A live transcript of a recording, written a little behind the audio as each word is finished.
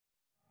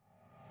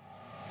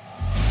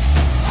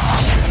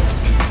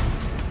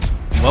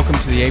Welcome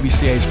to the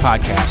ABCA's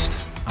podcast.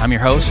 I'm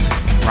your host,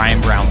 Ryan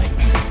Brownlee.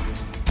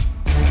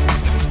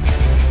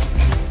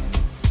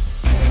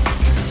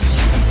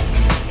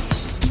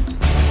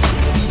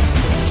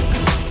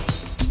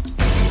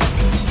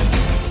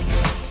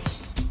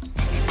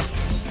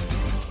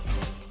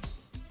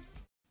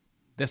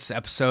 This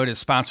episode is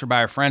sponsored by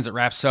our friends at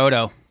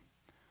Rapsodo.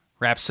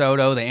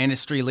 Rapsodo, the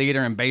industry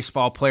leader in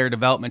baseball player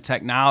development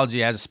technology,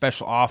 has a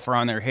special offer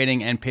on their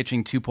hitting and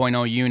pitching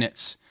 2.0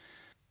 units.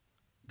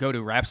 Go to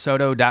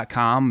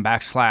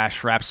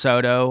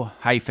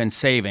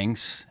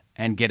rapsodo.com/rapsodo-savings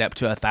and get up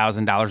to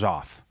 $1,000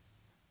 off.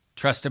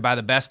 Trusted by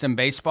the best in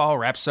baseball,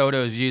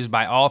 Rapsodo is used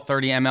by all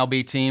 30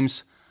 MLB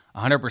teams,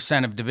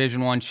 100% of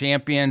Division I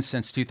champions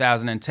since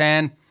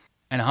 2010,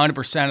 and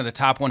 100% of the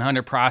top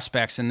 100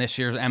 prospects in this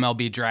year's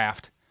MLB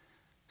draft.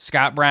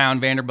 Scott Brown,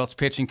 Vanderbilt's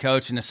pitching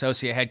coach and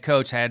associate head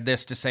coach, had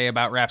this to say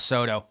about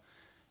Rapsodo.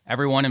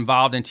 Everyone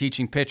involved in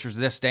teaching pitchers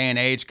this day and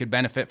age could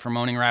benefit from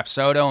owning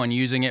Rapsodo and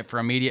using it for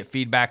immediate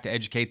feedback to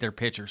educate their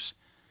pitchers.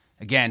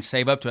 Again,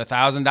 save up to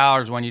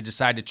 $1,000 when you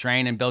decide to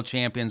train and build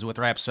champions with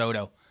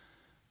Rapsodo.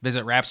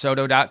 Visit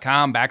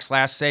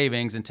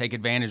rapsodo.com/savings and take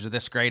advantage of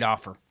this great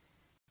offer.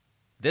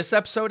 This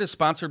episode is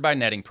sponsored by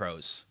Netting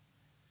Pros.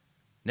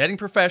 Netting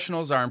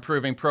professionals are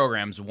improving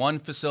programs one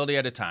facility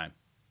at a time.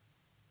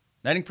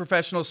 Netting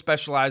Professionals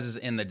specializes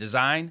in the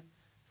design,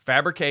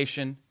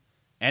 fabrication,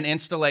 and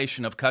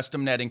installation of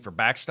custom netting for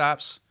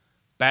backstops,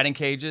 batting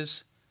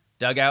cages,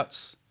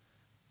 dugouts,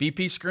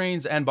 BP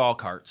screens, and ball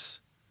carts.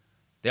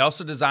 They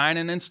also design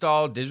and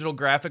install digital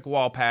graphic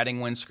wall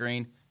padding,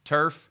 windscreen,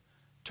 turf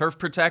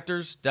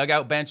protectors,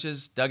 dugout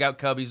benches, dugout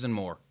cubbies, and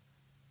more.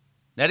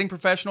 Netting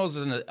Professionals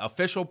is an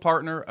official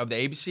partner of the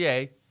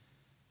ABCA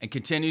and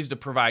continues to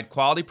provide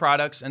quality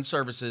products and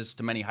services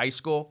to many high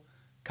school,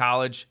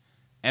 college,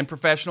 and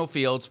professional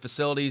fields,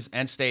 facilities,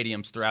 and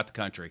stadiums throughout the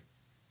country.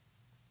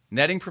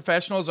 Netting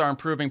Professionals are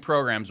improving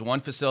programs one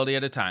facility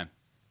at a time.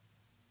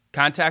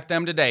 Contact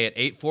them today at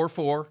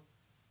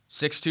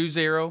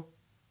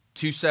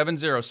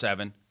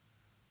 844-620-2707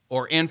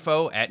 or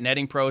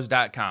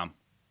info@nettingpros.com.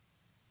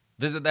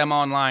 Visit them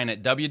online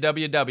at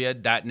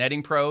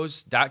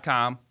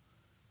www.nettingpros.com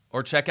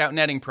or check out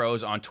Netting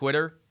Pros on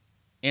Twitter,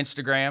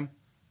 Instagram,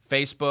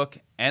 Facebook,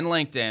 and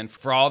LinkedIn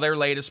for all their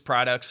latest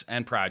products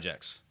and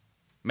projects.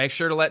 Make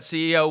sure to let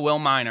CEO Will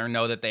Miner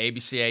know that the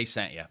ABCA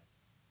sent you.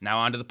 Now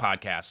on to the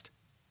podcast.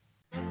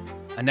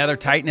 Another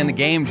Titan in the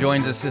game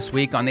joins us this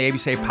week on the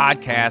ABCA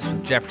podcast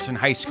with Jefferson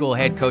High School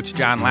head coach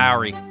John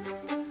Lowery.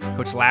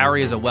 Coach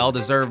Lowery is a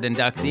well-deserved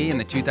inductee in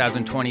the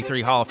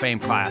 2023 Hall of Fame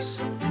class.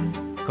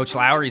 Coach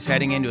Lowery is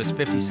heading into his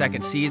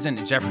 52nd season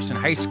at Jefferson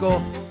High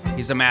School.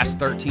 He's amassed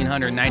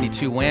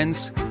 1,392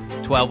 wins,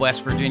 12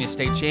 West Virginia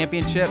state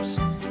championships,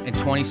 and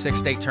 26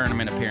 state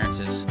tournament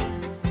appearances.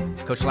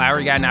 Coach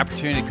Lowery got an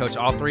opportunity to coach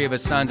all three of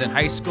his sons in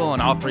high school,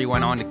 and all three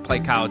went on to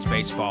play college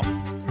baseball.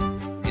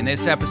 In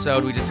this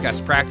episode, we discuss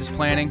practice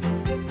planning,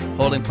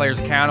 holding players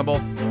accountable,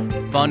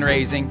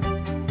 fundraising,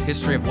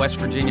 history of West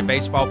Virginia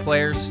baseball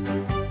players,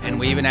 and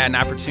we even had an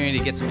opportunity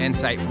to get some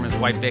insight from his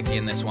wife, Vicki,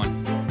 in this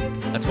one.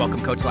 Let's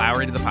welcome Coach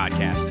Lowery to the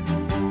podcast.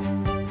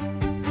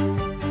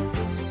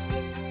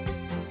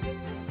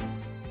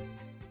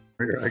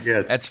 I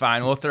guess that's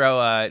fine. We'll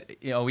throw,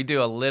 we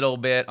do a little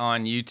bit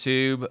on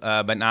YouTube,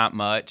 but not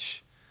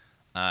much.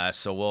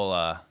 So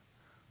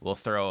we'll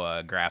throw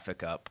a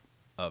graphic up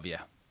of you.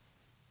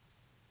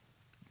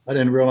 I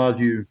didn't realize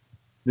you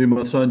knew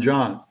my son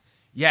John.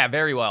 Yeah,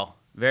 very well,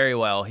 very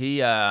well.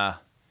 He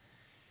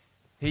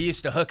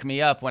used to hook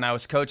me up when I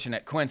was coaching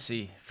at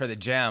Quincy for the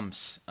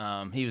Gems.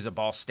 He was at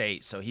Ball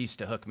State, so he used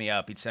to hook me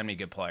up. He'd send me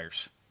good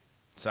players.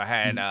 So I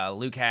had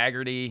Luke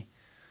Haggerty,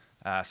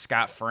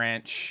 Scott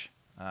French,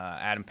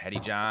 Adam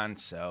Pettyjohn.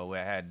 So we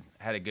had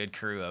a good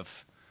crew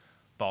of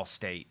Ball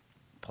State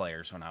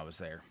players when I was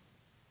there.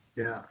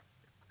 Yeah,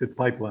 good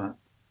pipeline.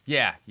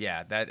 Yeah.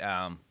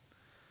 That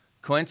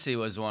Quincy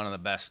was one of the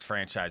best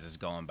franchises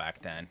going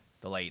back then.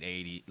 The late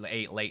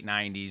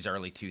 90s,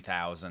 early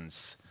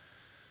 2000s.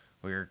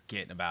 We were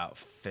getting about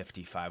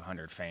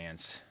 5,500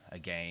 fans a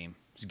game.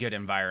 It was a good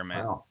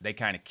environment. Wow. They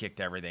kind of kicked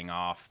everything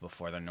off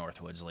before the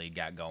Northwoods League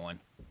got going.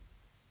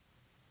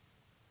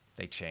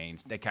 They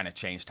kind of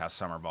changed how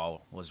summer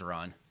ball was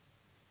run.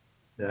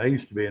 Yeah, I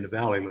used to be in the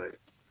Valley League.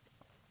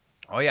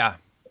 Oh, yeah.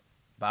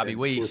 Bobby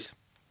Weiss.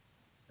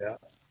 Yeah.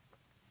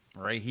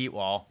 Ray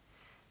Heatwall.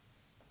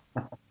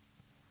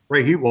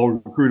 Ray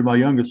Heatwall recruited my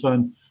youngest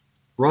son,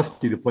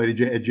 Rusty, to play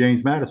at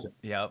James Madison.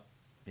 Yep.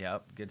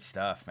 Good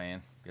stuff,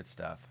 man. Good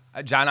stuff.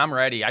 John, I'm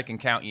ready. I can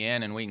count you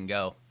in and we can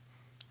go.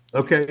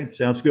 Okay,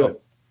 sounds good.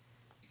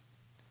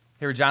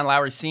 Here, John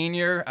Lowery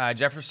Sr.,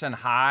 Jefferson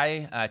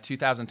High,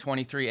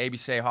 2023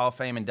 ABCA Hall of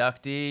Fame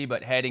inductee,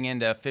 but heading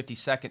into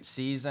 52nd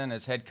season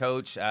as head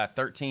coach,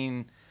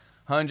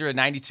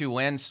 1,392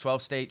 wins,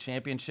 12 state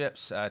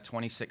championships,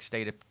 26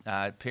 state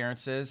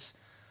appearances.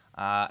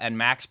 And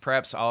Max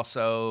Preps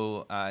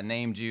also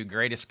named you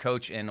greatest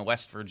coach in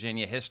West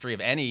Virginia history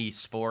of any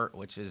sport,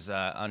 which is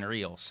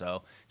unreal.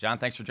 So, John,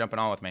 thanks for jumping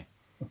on with me.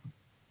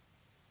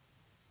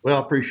 Well,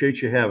 I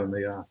appreciate you having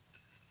me.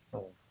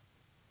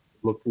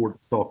 look forward to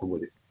talking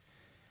with you.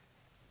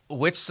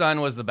 Which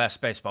son was the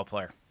best baseball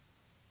player?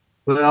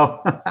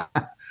 Well,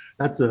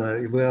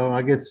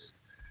 I guess,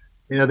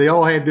 they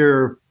all had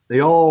their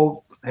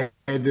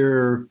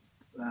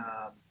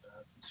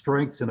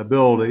strengths and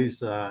abilities.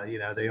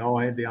 They all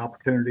had the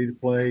opportunity to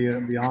play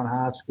beyond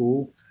high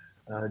school.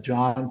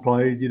 John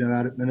played,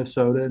 out at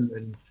Minnesota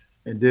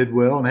and did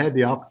well, and had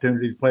the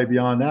opportunity to play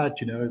beyond that,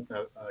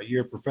 a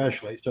year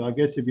professionally. So I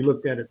guess if you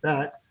looked at it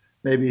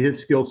maybe his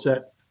skill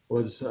set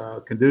was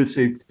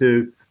conducive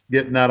to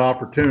getting that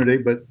opportunity.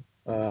 But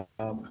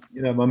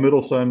my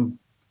middle son,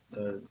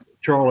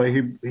 Charlie,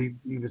 he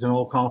was an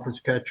all-conference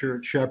catcher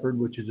at Shepherd,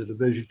 which is a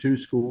Division II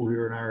school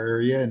here in our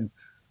area, and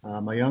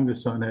my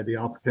youngest son had the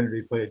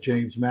opportunity to play at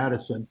James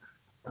Madison,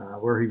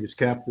 where he was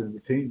captain of the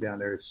team down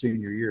there his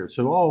senior year.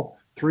 So all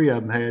three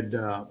of them had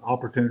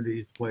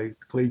opportunities to play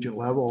collegiate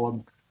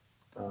level.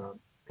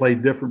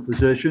 Played different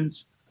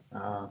positions.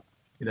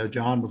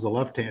 John was a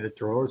left-handed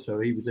thrower, so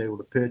he was able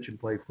to pitch and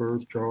play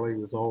first. Charlie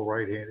was all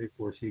right-handed. Of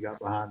course, he got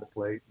behind the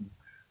plate. And,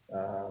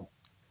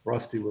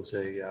 Rusty was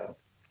a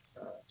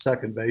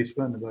second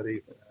baseman, but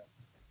the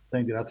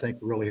thing that I think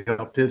really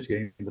helped his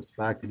game was the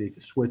fact that he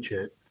could switch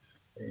hit.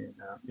 And,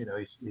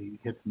 he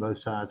hit from both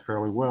sides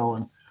fairly well.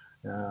 And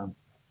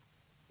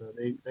so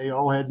they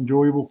all had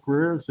enjoyable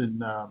careers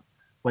and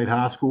played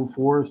high school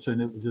for us.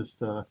 And it was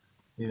just, a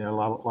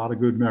lot of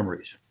good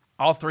memories.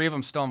 All three of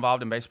them still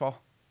involved in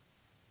baseball?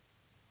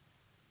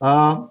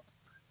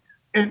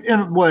 In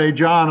a way,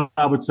 John,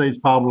 I would say, is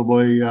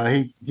probably,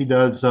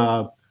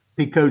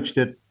 he coached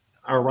at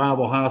our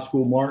rival high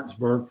school,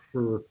 Martinsburg,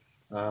 for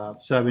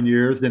 7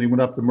 years. Then he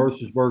went up to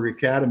Mercersburg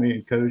Academy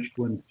and coached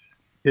when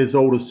his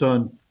oldest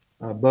son,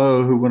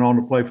 Bo, who went on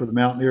to play for the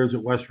Mountaineers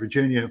at West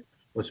Virginia,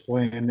 was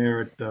playing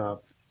there at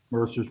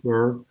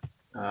Mercersburg.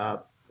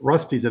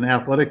 Rusty's an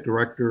athletic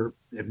director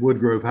at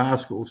Woodgrove High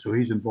School, so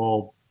he's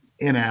involved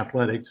in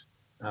athletics.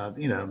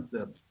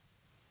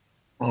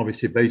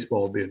 Obviously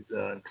baseball will be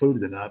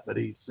included in that, but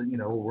he's,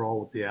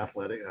 overall with the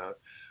athletic.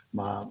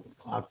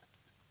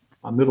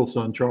 My middle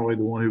son, Charlie,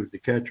 the one who was the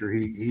catcher,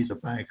 he's a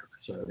banker.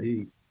 So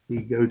he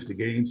goes to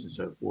games and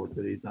so forth,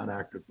 but he's not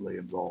actively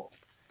involved.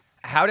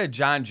 How did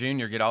John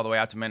Jr. get all the way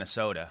out to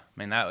Minnesota? I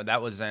mean,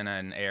 that was in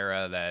an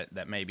era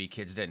that maybe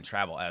kids didn't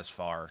travel as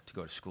far to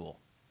go to school.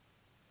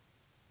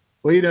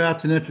 Well,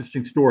 that's an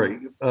interesting story.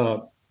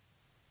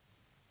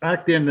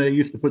 Back then, they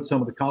used to put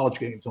some of the college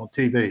games on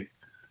TV.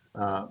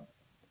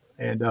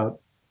 And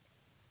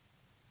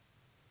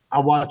I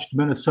watched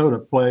Minnesota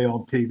play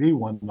on TV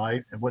one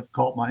night, and what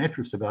caught my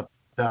interest about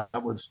that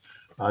was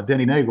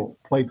Denny Nagel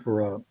played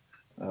for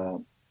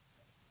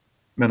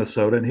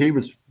Minnesota, and he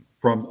was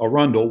from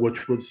Arundel,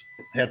 which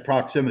had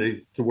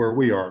proximity to where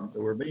we are.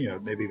 We're,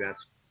 maybe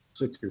that's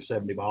 60 or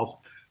 70 miles.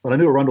 But I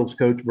knew Arundel's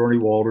coach, Bernie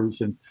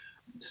Walters, and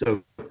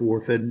so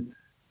forth. And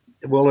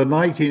well, in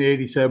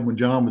 1987, when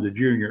John was a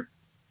junior,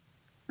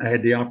 I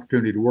had the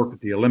opportunity to work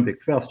at the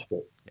Olympic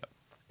Festival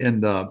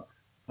in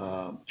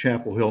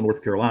Chapel Hill,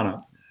 North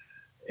Carolina.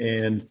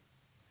 And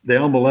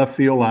down the left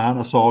field line,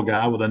 I saw a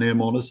guy with an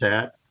M on his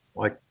hat,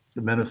 like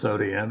the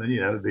Minnesota M,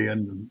 and,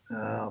 being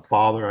a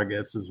father, I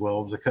guess, as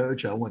well as a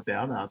coach. I went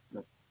down.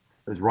 It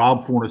was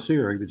Rob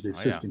Fornacier. He was the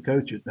assistant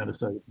coach at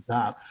Minnesota at the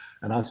time.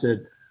 And I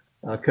said,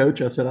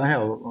 Coach, I said, I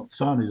have a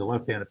son. He's a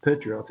left-handed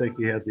pitcher. I think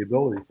he has the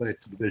ability to play at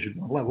the Division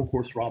I level. Of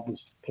course, Rob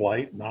was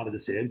polite, nodded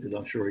his head, because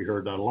I'm sure he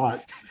heard that a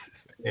lot.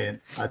 And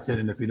I said,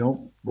 and if you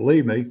don't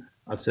believe me,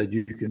 I said,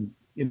 you can,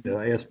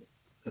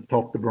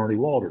 talk to Bernie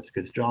Walters,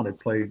 because John had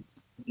played,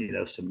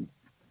 some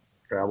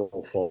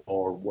travel fall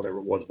or whatever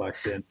it was back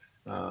then,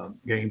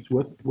 games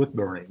with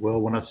Bernie.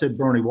 Well, when I said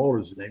Bernie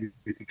Walters' name,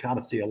 you could kind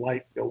of see a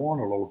light go on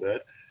a little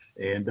bit.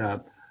 And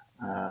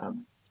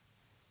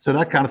so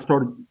that kind of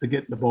started to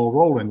get the ball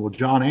rolling. Well,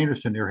 John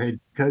Anderson, their head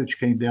coach,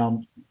 came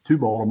down to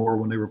Baltimore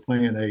when they were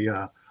playing they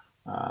had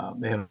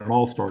an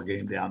all-star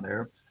game down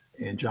there.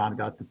 And John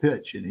got the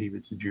pitch, and he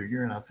was a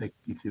junior, and I think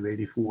he threw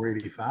 84,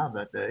 85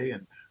 that day.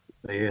 And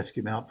they asked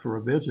him out for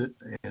a visit.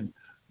 And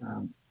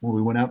when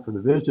we went out for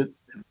the visit,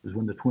 it was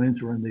when the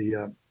Twins were in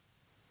the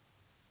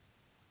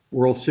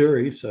World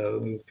Series. So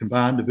we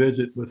combined the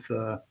visit with,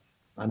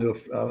 I knew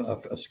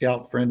a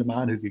scout friend of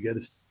mine who could get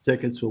us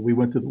tickets. So we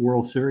went to the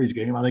World Series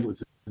game. I think it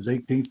was his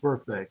 18th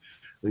birthday.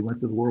 We went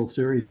to the World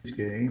Series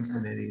game,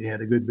 and then he had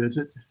a good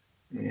visit.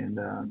 And,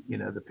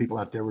 the people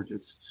out there were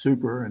just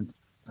super. And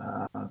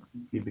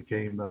he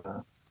became,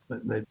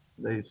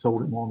 they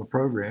sold him on the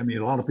program. A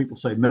lot of people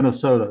say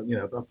Minnesota,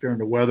 up there in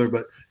the weather,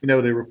 but,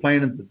 they were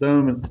playing at the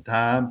Dome at the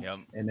time. Yep.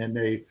 And then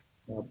they,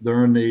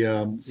 during the,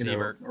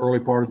 early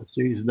part of the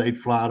season, they'd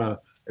fly to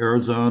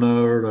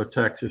Arizona or to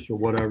Texas or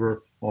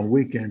whatever on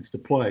weekends to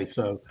play.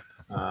 So,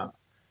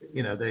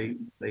 they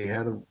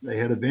had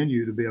a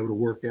venue to be able to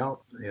work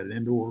out. They had an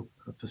indoor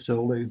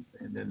facility,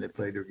 and then they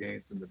played their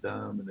games in the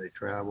Dome, and they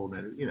traveled.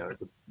 And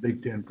it's a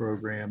Big Ten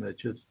program. It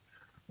just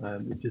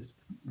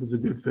was a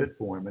good fit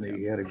for him, and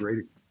he had a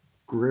great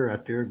career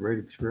out there, great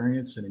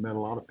experience, and he met a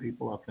lot of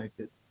people, I think,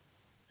 that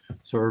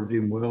served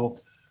him well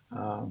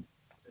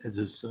as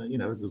his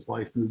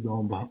life moved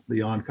on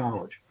beyond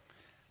college.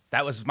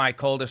 That was my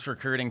coldest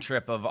recruiting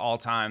trip of all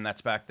time.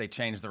 That's back. They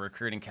changed the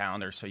recruiting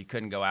calendar, so you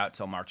couldn't go out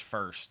till March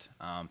 1st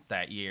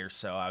that year.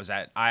 So I was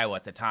at Iowa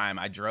at the time.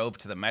 I drove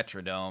to the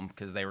Metrodome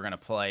because they were going to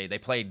play. They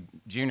played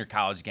junior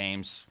college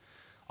games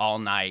all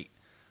night.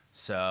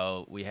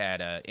 So we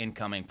had an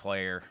incoming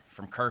player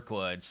from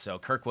Kirkwood. So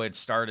Kirkwood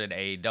started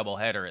a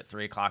doubleheader at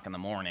 3:00 in the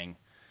morning.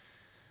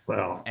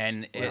 Well,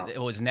 And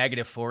it was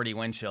negative 40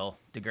 wind chill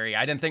degree.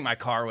 I didn't think my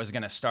car was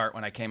going to start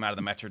when I came out of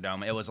the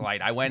Metrodome. It was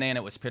light. I went in,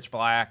 it was pitch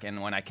black,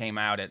 and when I came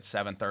out at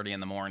 7:30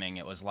 in the morning,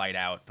 it was light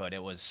out, but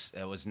it was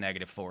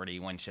negative 40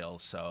 wind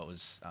chills. So it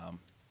was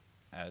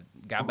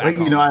got back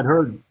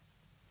home.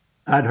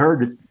 I'd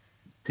heard that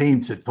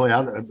teams that play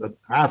out,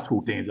 high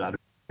school teams, I'd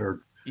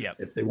heard Yep.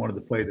 if they wanted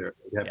to play there,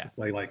 they'd have to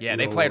play like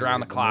they played around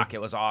the clock. It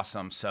was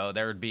awesome. So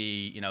there would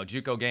be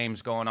JUCO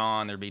games going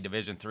on. There'd be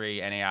Division III,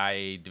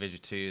 NAIA,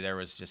 Division II. There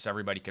was just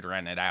everybody could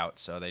rent it out.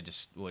 So they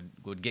just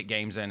would get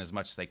games in as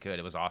much as they could.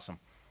 It was awesome.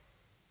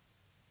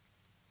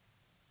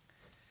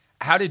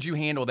 How did you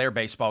handle their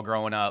baseball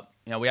growing up?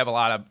 We have a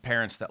lot of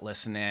parents that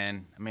listen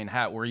in. I mean,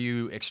 were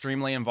you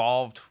extremely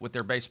involved with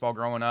their baseball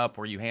growing up?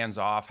 Were you hands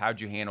off?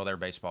 How'd you handle their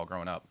baseball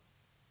growing up?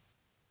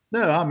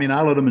 No, I mean,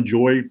 I let them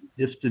enjoy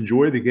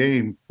the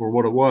game for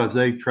what it was.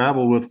 They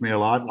traveled with me a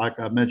lot. Like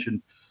I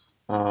mentioned,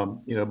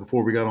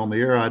 before we got on the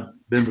air, I'd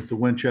been with the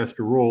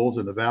Winchester Royals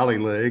in the Valley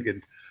League,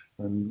 and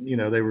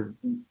they were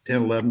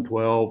 10, 11,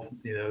 12,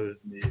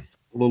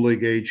 little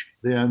league age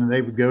then. And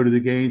they would go to the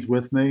games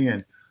with me.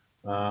 And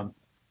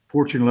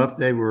fortunate enough,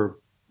 they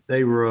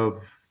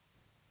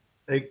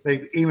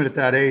even at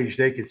that age,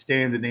 they could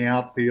stand in the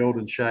outfield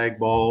and shag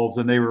balls,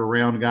 and they were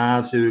around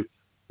guys who,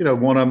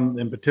 one of them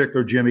in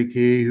particular, Jimmy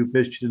Key, who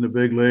pitched in the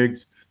big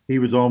leagues, he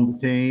was on the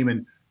team.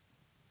 And,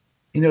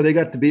 they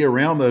got to be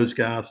around those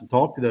guys and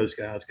talk to those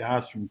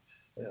guys from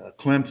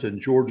Clemson,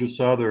 Georgia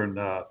Southern,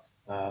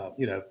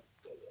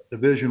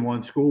 Division I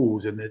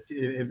schools. And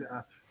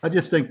I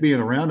just think being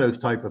around those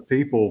type of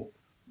people,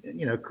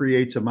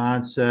 creates a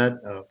mindset.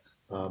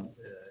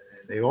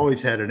 They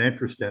always had an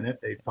interest in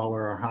it. They follow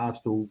our high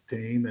school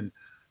team.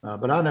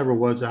 But I never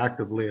was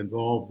actively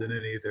involved in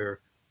any of their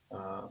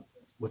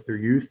with their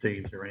youth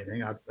teams or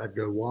anything. I'd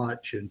go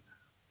watch, and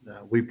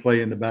we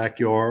play in the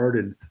backyard,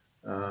 and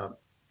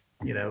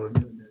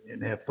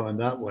and have fun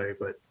that way.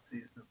 But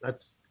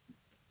that's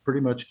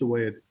pretty much the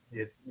way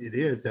it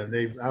is. And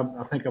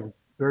I think I'm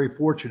very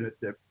fortunate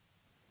that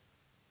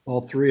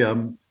all three of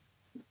them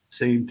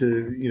seemed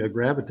to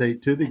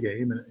gravitate to the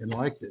game and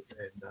liked it.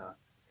 And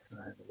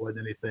it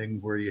wasn't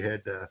anything where you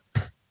had to,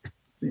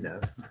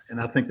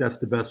 and I think that's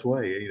the best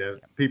way.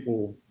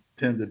 People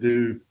tend to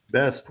do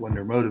best when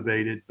they're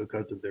motivated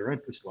because of their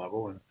interest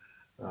level, and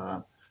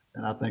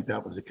I think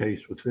that was the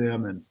case with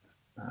them. And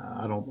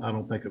I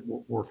don't think it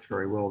works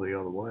very well the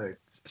other way.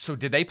 So,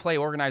 did they play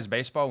organized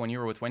baseball when you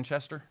were with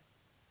Winchester?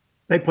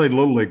 They played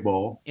little league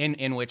ball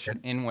in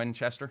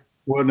Winchester.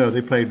 Well, no,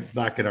 they played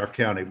back in our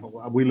county.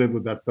 We live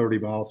about 30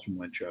 miles from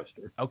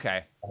Winchester.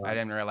 Okay, I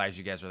didn't realize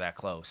you guys were that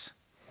close.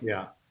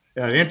 Yeah.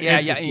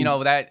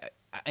 That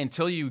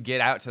until you get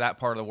out to that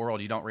part of the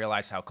world, you don't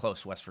realize how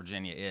close West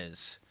Virginia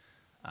is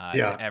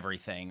to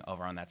everything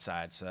over on that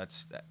side. So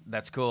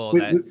that's cool.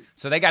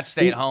 So they got to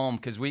stay at home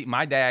because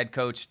my dad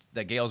coached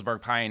the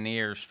Galesburg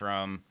Pioneers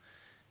from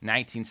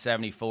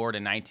 1974 to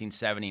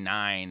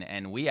 1979,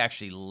 and we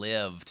actually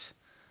lived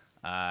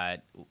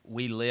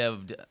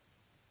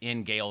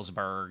in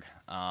Galesburg.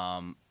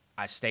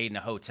 I stayed in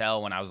a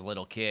hotel when I was a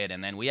little kid,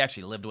 and then we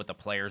actually lived with the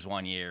players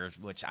one year,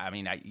 which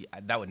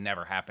that would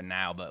never happen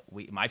now. But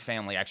my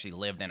family actually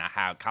lived in a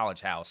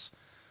college house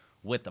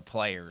with the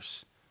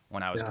players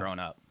when I was growing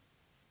up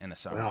in the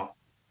summer.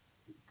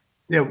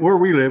 Well, where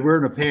we live, we're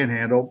in a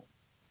panhandle.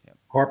 Yep.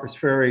 Harpers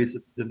Ferry is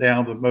the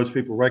town that most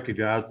people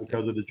recognize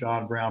because of the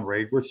John Brown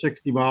raid. We're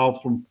 60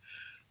 miles from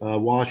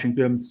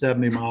Washington,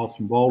 70 miles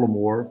from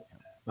Baltimore.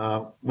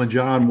 When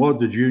John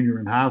was a junior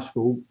in high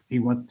school, he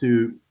went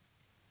to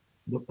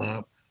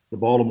the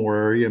Baltimore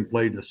area and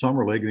played in the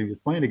summer league, and he was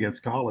playing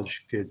against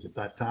college kids at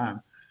that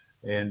time.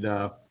 And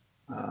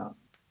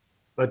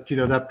but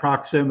that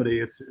proximity,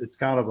 it's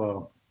kind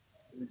of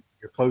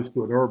you're close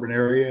to an urban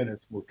area, and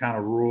we're kind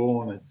of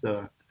rural, and it's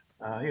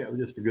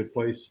just a good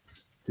place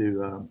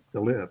to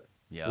live.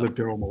 Yeah, lived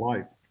there all my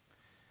life.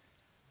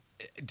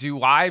 Do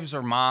wives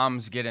or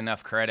moms get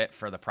enough credit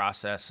for the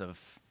process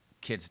of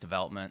kids'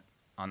 development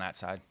on that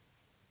side?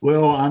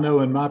 Well, I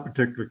know in my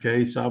particular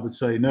case, I would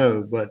say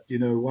no, but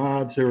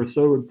wives, they are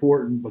so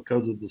important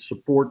because of the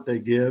support they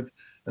give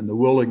and the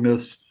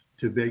willingness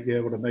to be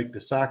able to make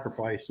the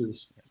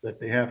sacrifices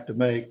that they have to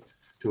make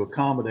to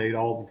accommodate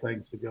all the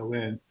things that go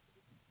in,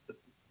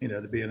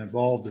 to being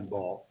involved in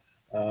ball.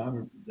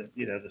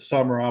 The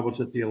summer I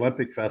was at the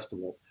Olympic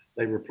Festival.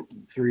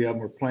 Three of them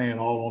were playing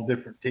all on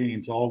different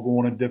teams, all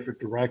going in different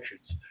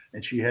directions.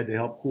 And she had to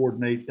help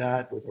coordinate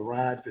that with a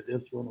ride for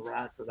this one, a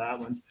ride for that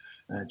one.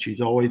 And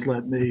she's always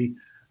let me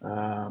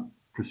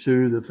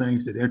pursue the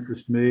things that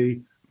interest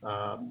me.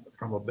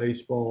 from a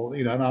baseball.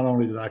 Not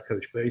only did I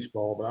coach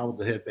baseball, but I was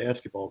the head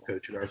basketball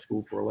coach at our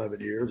school for 11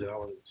 years, and I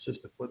was an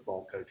assistant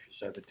football coach for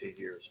 17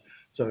 years.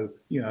 So,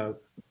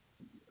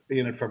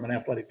 being from an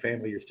athletic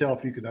family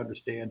yourself, you can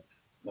understand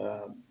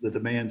the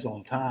demands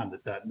on time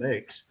that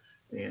makes.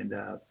 And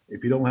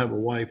if you don't have a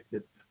wife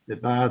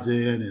that buys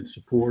in and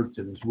supports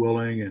and is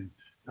willing, and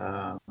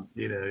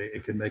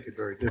it can make it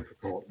very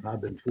difficult. And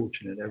I've been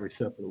fortunate every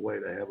step of the way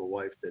to have a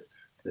wife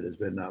that has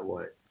been that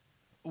way.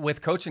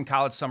 With coaching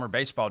college summer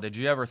baseball, did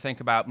you ever think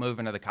about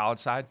moving to the college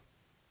side?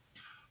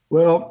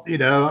 Well,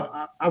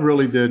 I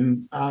really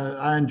didn't.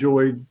 I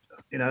enjoyed,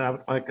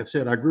 like I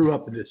said, I grew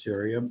up in this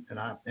area, and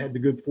I had the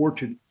good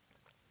fortune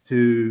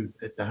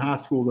at the high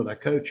school that I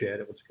coach at.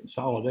 It was a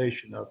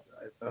consolidation of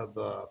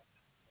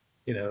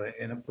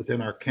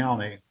within our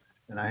county,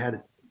 and I had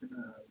a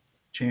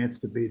chance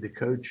to be the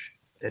coach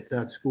at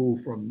that school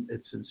from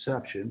its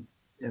inception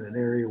in an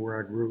area where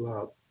I grew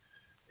up.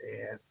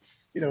 And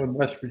in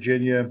West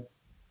Virginia,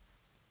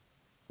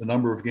 the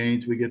number of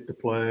games we get to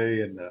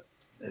play and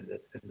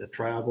the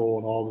travel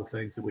and all the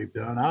things that we've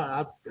done,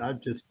 I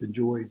just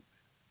enjoyed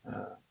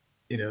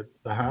the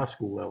high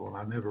school level, and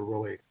I never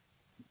really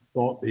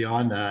thought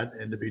beyond that.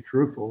 And to be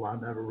truthful, I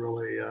never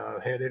really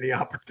had any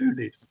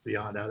opportunities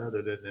beyond that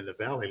other than in the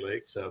Valley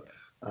League. So,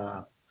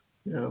 I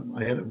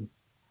had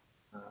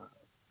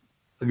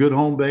a good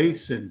home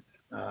base, and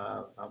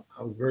I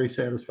was very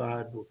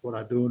satisfied with what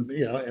I do. And,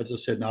 as I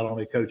said, not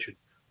only coaching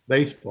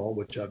baseball,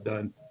 which I've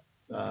done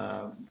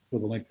for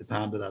the length of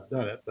time that I've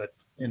done it, but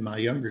in my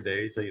younger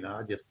days,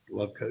 I just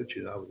love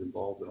coaching. I was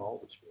involved in all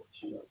the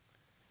sports. So.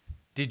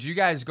 Did you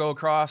guys go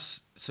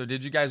across? So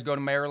did you guys go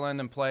to Maryland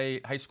and play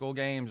high school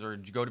games, or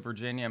did you go to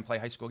Virginia and play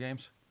high school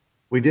games?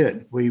 We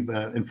did. We've,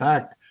 in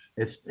fact,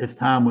 as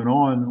time went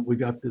on, we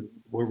got to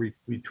where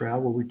we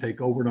travel. We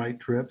take overnight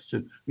trips,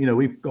 and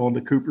we've gone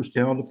to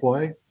Cooperstown to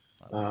play.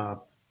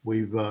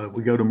 We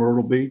go to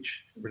Myrtle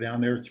Beach. We're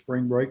down there at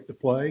spring break to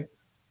play.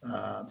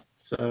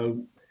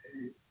 So,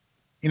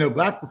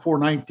 back before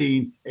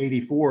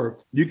 1984,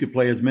 you could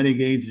play as many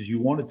games as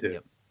you wanted to.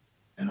 Yep.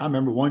 And I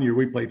remember one year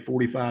we played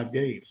 45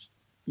 games.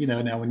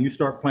 Now when you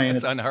start playing,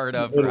 it's unheard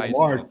of for high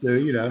school.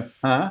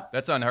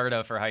 That's unheard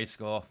of for high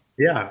school.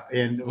 Yeah,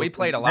 and we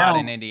played a lot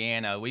in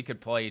Indiana. We could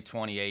play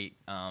 28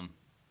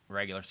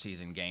 regular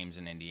season games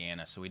in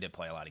Indiana, so we did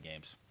play a lot of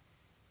games.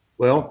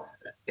 Well,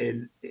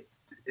 and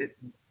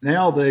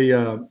now they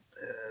in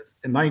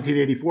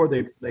 1984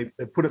 they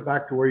put it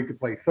back to where you could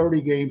play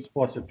 30 games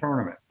plus a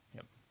tournament.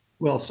 Yep.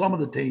 Well, some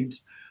of the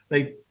teams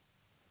they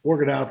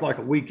organized like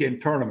a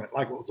weekend tournament,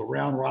 like it was a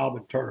round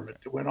robin tournament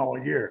to win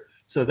all year.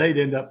 So they'd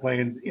end up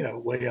playing,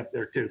 way up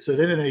there too. So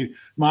then they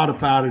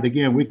modified it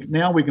again. We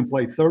can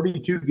play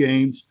 32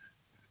 games.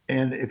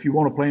 And if you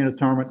want to play in a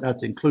tournament,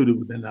 that's included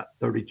within that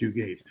 32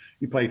 games.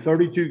 You play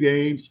 32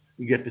 games,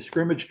 you get to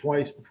scrimmage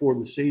twice before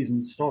the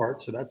season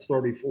starts. So that's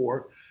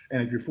 34.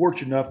 And if you're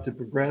fortunate enough to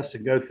progress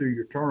and go through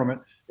your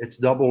tournament, it's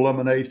double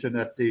elimination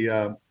at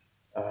the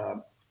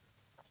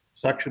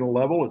sectional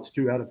level. It's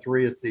 2 out of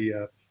 3 at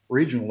the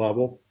regional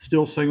level,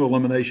 still single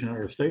elimination at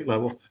our state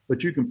level,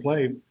 but you can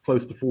play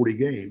close to 40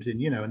 games.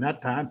 And, in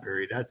that time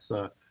period, that's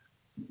a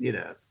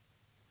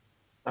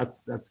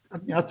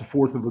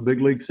fourth of a big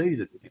league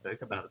season if you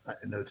think about it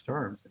in those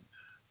terms. And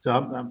so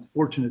I'm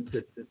fortunate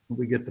that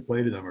we get to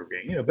play the number of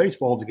games.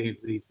 Baseball is a game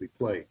that needs to be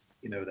played.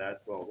 That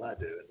as well as I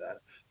do. And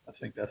that I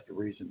think that's the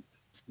reason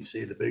you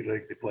see the big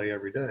league they play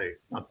every day.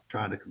 I'm not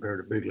trying to compare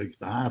the big leagues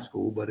to high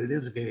school, but it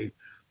is a game.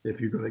 If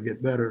you're going to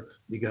get better,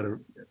 you got to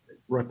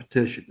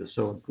repetition is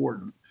so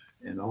important,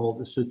 and all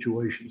the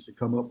situations that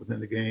come up within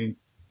the game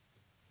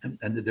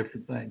and the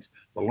different things.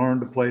 To learn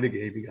to play the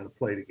game, you got to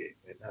play the game.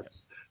 And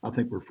I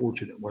think we're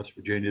fortunate in West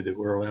Virginia that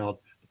we're allowed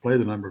to play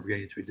the number of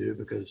games we do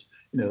because,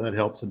 that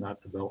helps in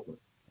that development.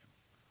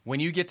 When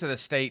you get to the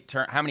state,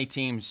 how many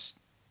teams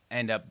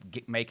end up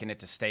making it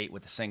to state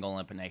with a single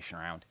elimination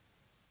round?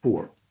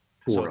 Four.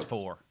 So it's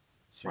 4.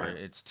 So right.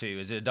 It's 2.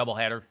 Is it a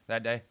doubleheader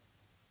that day?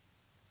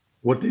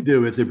 What they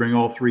do is they bring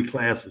all 3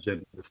 classes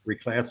in. There's 3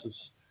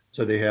 classes.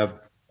 So they have,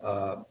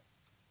 on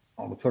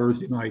a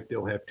Thursday night,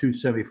 they'll have 2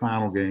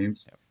 semifinal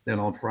games. Yep. Then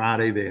on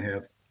Friday, they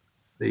have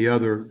the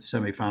other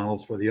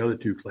semifinals for the other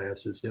 2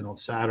 classes. Then on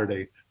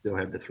Saturday, they'll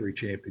have the 3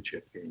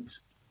 championship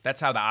games. That's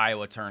how the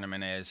Iowa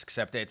tournament is,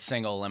 except it's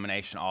single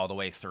elimination all the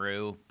way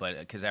through, but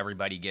because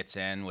everybody gets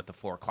in with the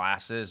 4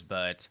 classes,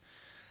 but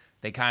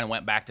they kind of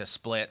went back to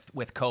split.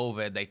 With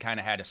COVID, they kind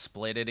of had to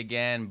split it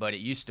again, but it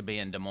used to be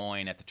in Des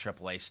Moines at the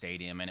AAA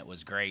stadium, and it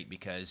was great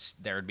because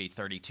there would be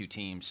 32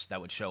 teams that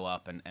would show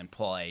up and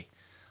play.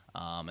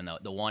 And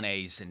the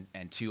 1As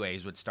and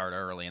 2As would start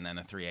early, and then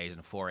the 3As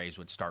and 4As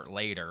would start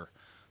later.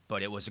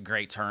 But it was a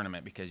great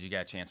tournament because you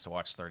got a chance to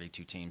watch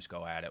 32 teams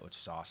go at it, which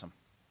is awesome.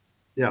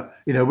 Yeah.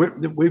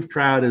 We've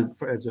tried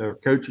as a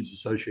coaches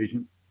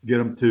association to get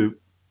them to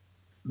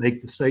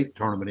make the state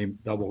tournament in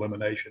double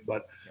elimination.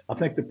 But I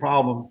think the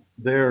problem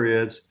there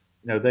is,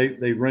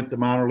 they rent the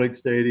minor league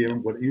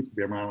stadium, what used to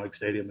be a minor league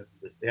stadium,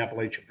 the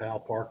Appalachian Pal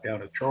Park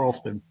down in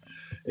Charleston.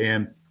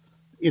 And,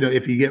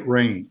 if you get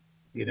rain,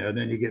 and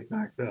then you get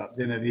backed up.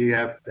 Then you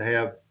have to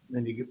have,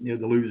 then you get,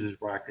 the losers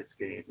brackets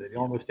game. Then you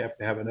almost have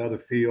to have another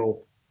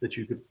field that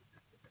you could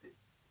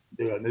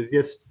do it. And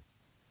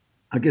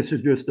I guess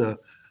there's just a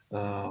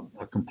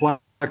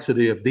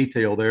complexity of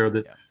detail there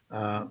that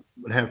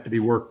would have to be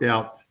worked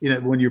out.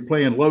 When you're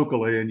playing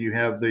locally and you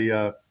have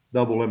the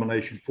double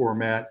elimination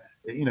format,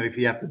 if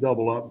you have to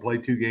double up and play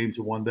 2 games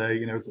in one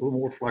day, there's a little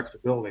more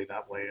flexibility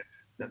that way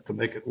to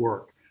make it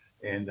work.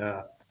 And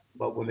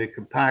but when they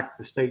compact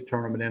the state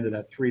tournament into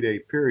that 3-day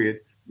period,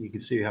 you can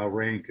see how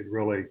rain could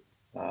really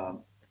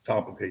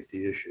complicate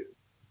the issue.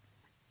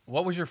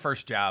 What was your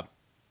first job?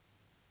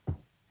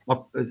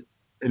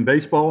 In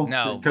baseball?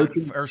 No,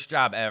 coaching? First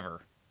job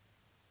ever.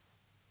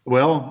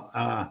 Well,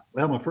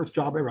 my first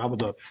job ever, I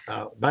was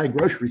a bag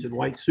groceries at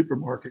White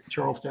Supermarket in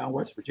Charlestown,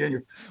 West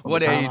Virginia.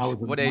 What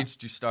age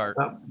did you start?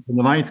 In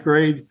the 9th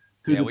grade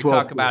through the 12th grade. We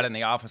talk about it in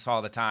the office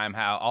all the time,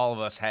 how all of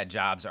us had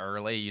jobs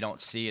early. You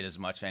don't see it as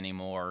much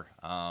anymore,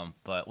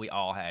 but we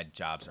all had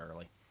jobs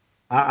early.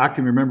 I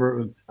can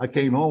remember I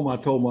came home, I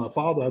told my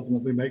father I was going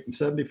to be making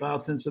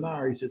 75 cents an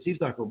hour. He says, he's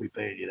not going to be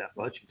paying you that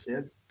much, he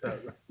said.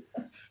 But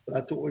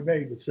that's what we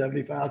made, was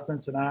 75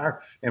 cents an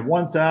hour. And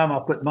one time I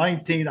put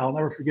I'll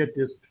never forget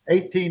this,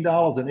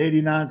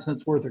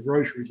 $18.89 worth of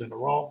groceries in the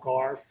wrong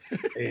car.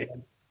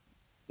 And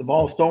the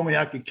boss told me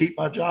I could keep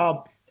my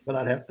job, but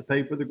I'd have to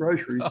pay for the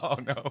groceries. Oh,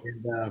 no.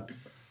 And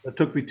it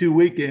took me 2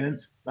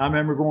 weekends. I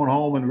remember going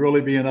home and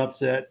really being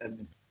upset. I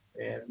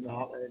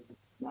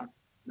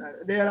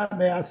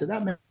said,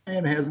 that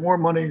man has more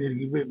money than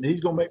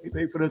he's going to make me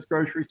pay for those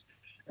groceries.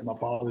 And my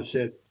father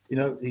said,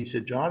 he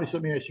said, John,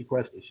 let me ask you a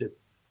question. He said,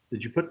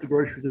 did you put the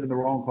groceries in the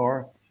wrong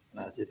car?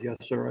 And I said, yes,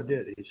 sir, I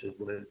did. He said,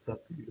 well, then it's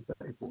up to you to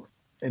pay for it.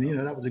 And,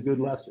 that was a good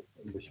lesson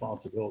and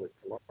responsibility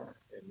to learn.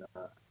 And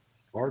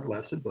hard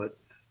lesson, but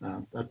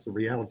that's the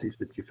realities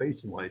that you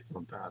face in life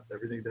sometimes.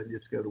 Everything doesn't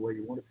just go the way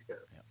you want it to go.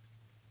 Yeah.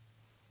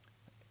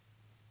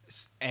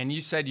 And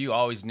you said you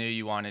always knew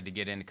you wanted to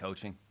get into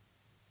coaching?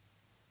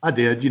 I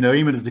did.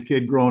 Even as a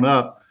kid growing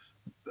up,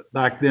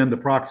 back then, the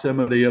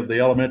proximity of the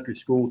elementary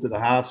school to the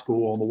high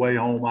school, on the way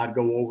home, I'd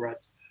go over,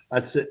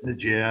 I'd sit in the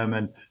gym,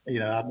 and,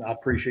 I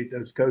appreciate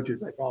those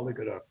coaches. They probably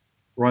could have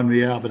run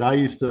me out, but they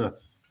used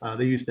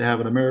to have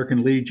an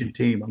American Legion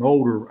team, an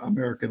older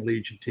American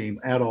Legion team,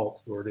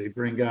 adults, where they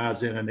bring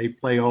guys in and they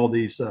play all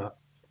these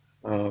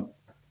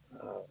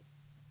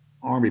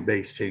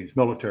Army-based teams,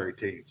 military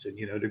teams. And,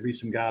 there'd be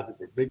some guys that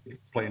were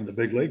playing the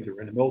big leagues, that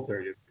were in the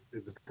military,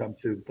 that would come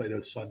through and play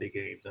those Sunday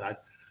games. And I'd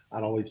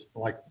always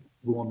like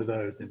going to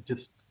those, and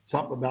just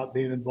something about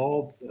being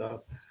involved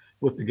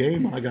with the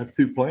game. When I got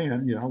through playing,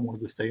 I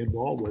wanted to stay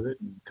involved with it,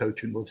 and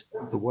coaching was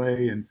the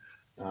way. And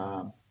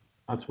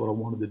that's what I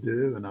wanted to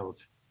do. And I was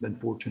been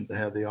fortunate to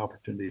have the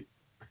opportunity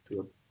to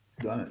have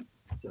done it.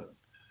 So,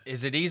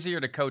 is it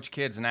easier to coach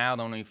kids now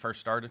than when you first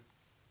started?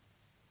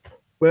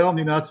 Well,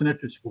 that's an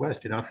interesting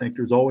question. I think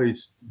there's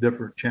always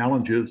different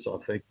challenges. I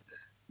think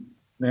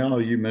now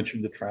you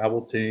mentioned the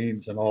travel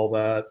teams and all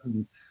that,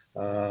 and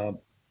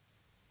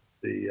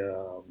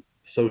the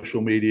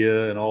social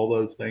media and all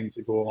those things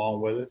that go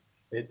along with it.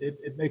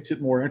 It makes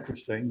it more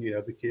interesting.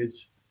 The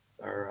kids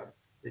are,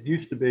 it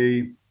used to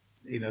be,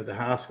 the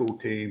high school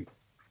team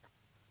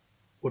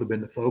would have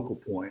been the focal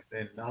point.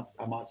 And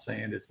I'm not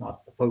saying it's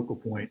not the focal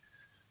point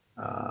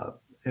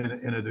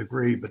in a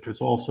degree, but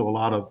there's also a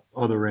lot of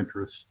other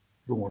interests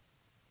going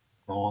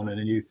on. And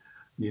then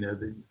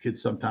the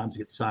kids sometimes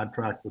get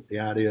sidetracked with the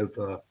idea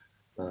of,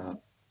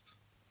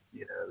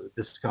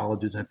 this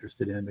college is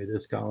interested in me,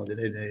 this college,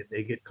 and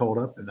they get caught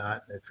up in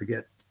that, and they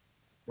forget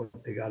what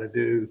they got to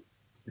do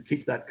to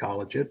keep that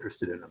college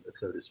interested in them,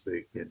 so to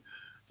speak. And,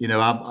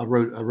 I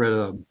read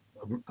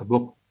a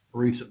book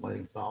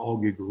recently by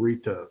Augie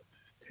Garito,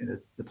 and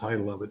the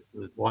title of it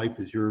is Life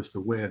is Yours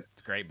to Win.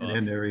 It's a great book. And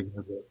in there,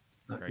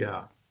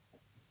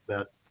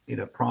 about,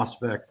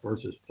 prospect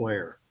versus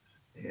player.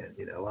 And,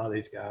 a lot of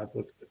these guys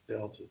look at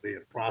themselves as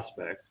being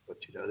prospects, but,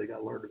 they got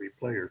to learn to be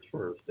players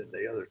first, and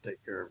the other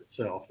take care of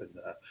itself. And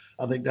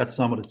I think that's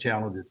some of the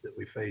challenges that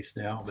we face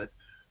now. But,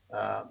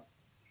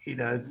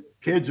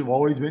 kids have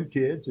always been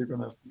kids. They're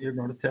going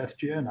to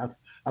test you. And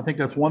I think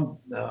that's one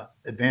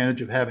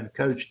advantage of having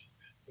coached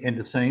in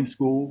the same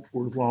school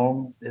for as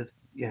long as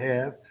you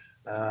have.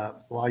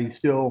 While you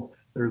still,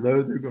 there are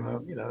those that are going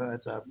to,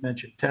 as I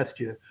mentioned, test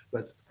you.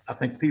 But I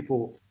think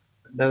people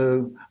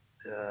know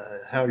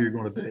how you're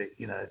going to be.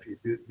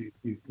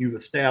 If you've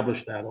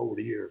established that over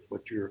the years,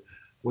 what your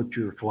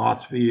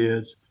philosophy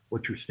is,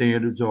 what your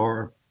standards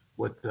are,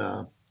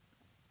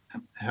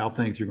 how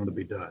things are going to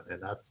be done.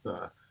 And that's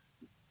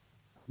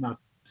I'm not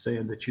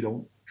saying that you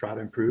don't try to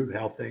improve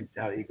how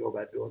you go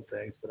about doing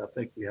things, but I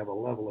think we have a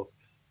level of,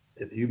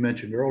 if you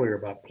mentioned earlier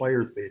about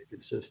players being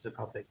consistent,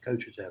 I think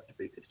coaches have to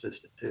be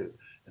consistent too,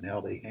 and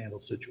how they handle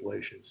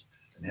situations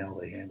and how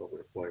they handle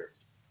their players.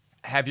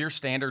 Have your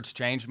standards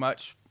changed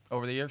much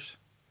over the years?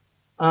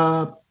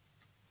 I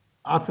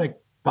think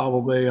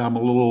probably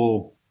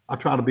I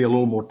try to be a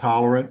little more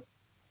tolerant.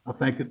 I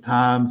think at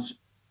times,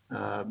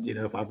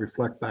 if I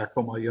reflect back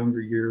on my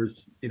younger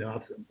years,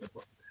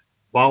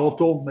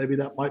 volatile. Maybe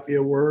that might be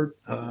a word.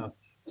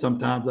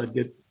 Sometimes I'd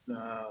get,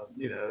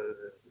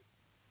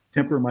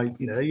 temper might,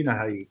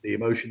 how the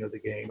emotion of the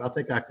game. I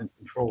think I can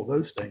control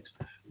those things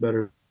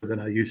better than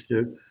I used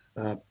to.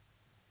 Uh,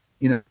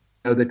 you know,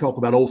 they talk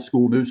about old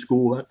school, new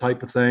school, that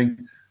type of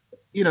thing.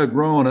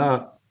 Growing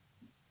up,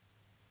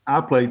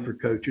 I played for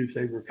coaches.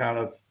 They were kind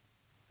of,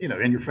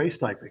 in your face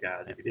type of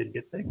guys. If you didn't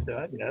get things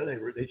done,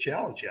 they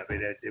challenged you. I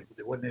mean,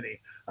 there wasn't any.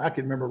 I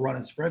can remember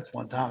running sprints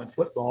one time in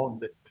football,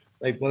 and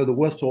they blow the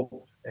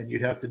whistle, and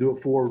you'd have to do a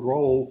forward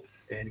roll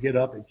and get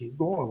up and keep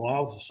going. Well, I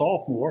was a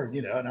sophomore,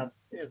 and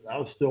I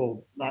was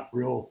still not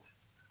real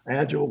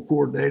agile,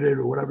 coordinated,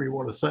 or whatever you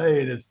want to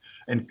say.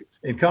 And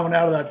coming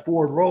out of that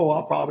forward roll,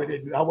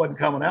 I wasn't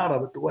coming out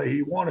of it the way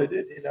he wanted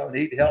it, and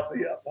he'd help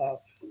me up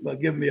by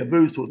giving me a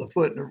boost with a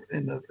foot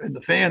in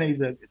the fanny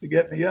to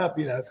get me up.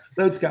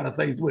 Those kind of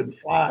things wouldn't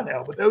fly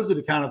now, but those are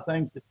the kind of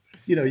things that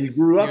you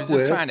grew up with. He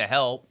was just trying to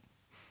help.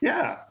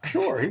 Yeah,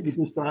 sure. He was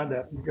just trying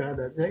to,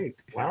 hey,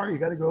 Flower, you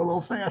got to go a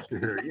little faster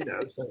here,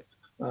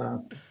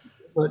 So,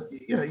 but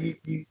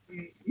you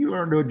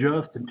learn to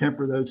adjust and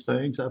temper those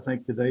things. I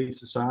think today's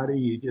society,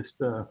 you just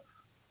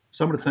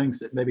some of the things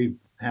that maybe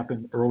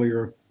happened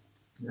earlier,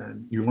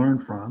 you learn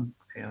from.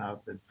 And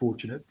I've been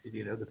fortunate,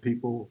 the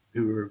people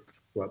who are,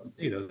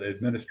 the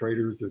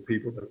administrators or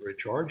people that were in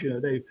charge,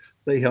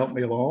 they helped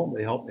me along.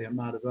 They helped me in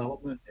my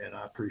development, and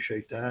I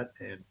appreciate that.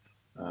 And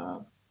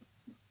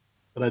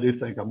but I do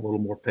think I'm a little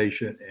more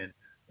patient,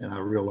 and I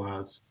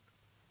realize,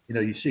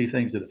 you see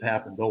things that have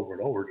happened over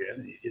and over again,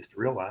 and you just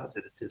realize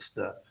that it's just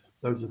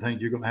those are the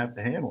things you're going to have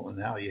to handle, and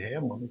how you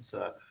handle them,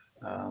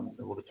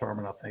 it will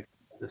determine, I think,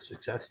 the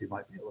success you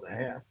might be able to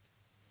have.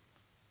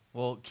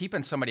 Well,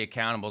 keeping somebody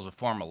accountable is a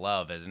form of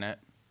love, isn't it?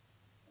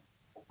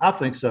 I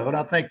think so, and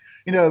I think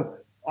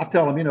I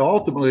tell them,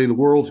 ultimately the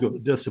world's going to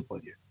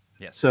discipline you.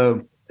 Yes.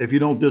 So if you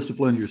don't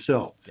discipline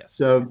yourself, yes.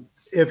 So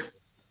if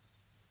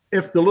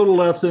the little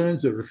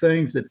lessons or the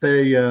things that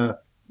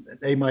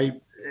they might,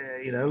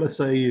 let's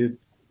say you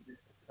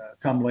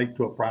come late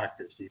to a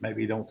practice,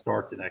 maybe you don't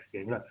start the next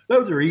game.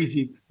 Those are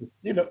easy.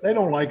 They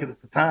don't like it at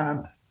the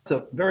time. It's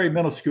a very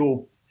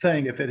minuscule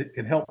thing if it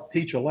can help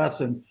teach a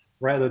lesson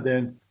rather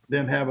than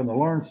them having to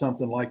learn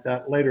something like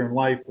that later in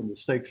life when the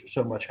stakes are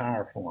so much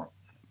higher for them.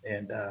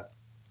 And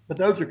but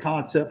those are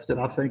concepts that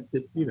I think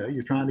that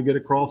you're trying to get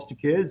across to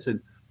kids,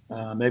 and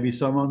maybe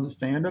some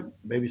understand them,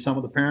 maybe some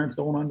of the parents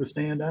don't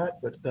understand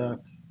that, but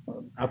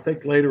I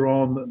think later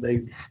on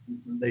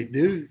they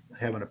do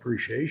have an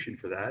appreciation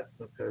for that,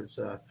 because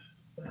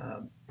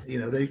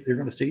they're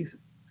going to see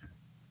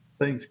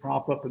things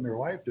crop up in their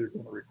life that are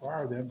going to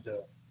require them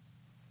to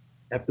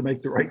have to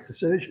make the right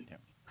decision. Yeah.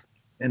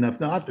 And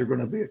if not, they're going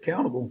to be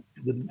accountable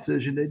for the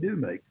decision they do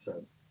make.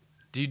 So,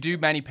 do you do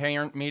many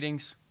parent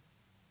meetings?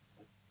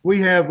 We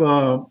have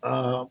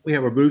a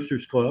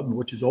boosters club,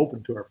 which is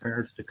open to our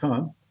parents to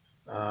come.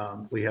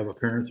 We have a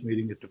parents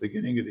meeting at the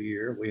beginning of the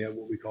year. We have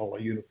what we call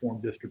a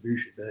uniform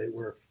distribution day,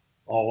 where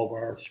all of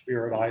our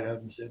spirit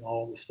items and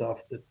all the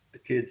stuff that the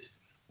kids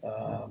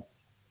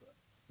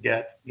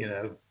get,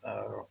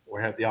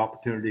 or have the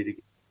opportunity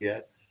to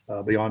get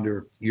beyond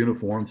their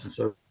uniforms and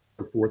so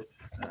forth.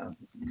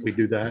 We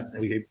do that.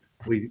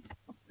 We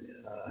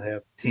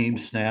have Team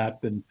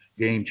Snap and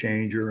Game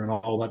Changer and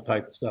all that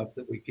type of stuff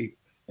that we keep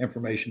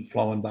information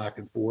flowing back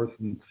and forth.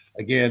 And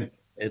again,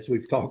 as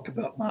we've talked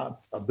about my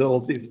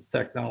abilities with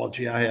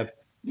technology, I have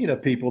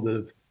people that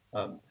have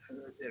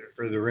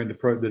that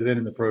have been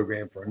in the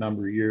program for a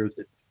number of years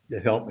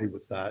that help me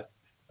with that.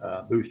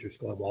 Boosters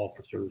Club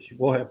officers.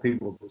 We'll have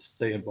people that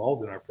stay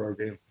involved in our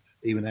program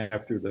even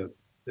after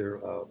their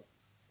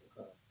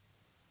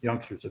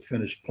youngsters have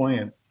finished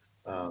playing,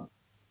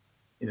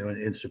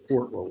 in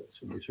support roles,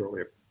 and we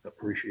certainly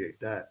appreciate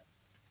that.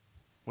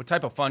 What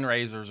type of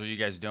fundraisers are you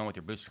guys doing with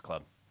your Booster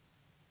Club?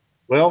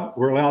 Well,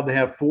 we're allowed to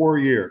have 4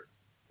 a year,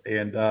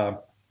 and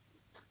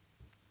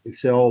we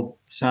sell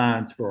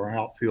signs for our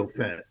outfield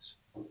fence.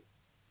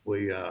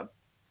 We have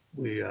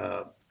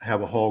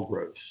a hog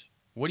roast.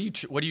 What do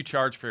you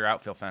charge for your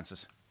outfield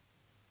fences?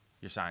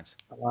 Your signs?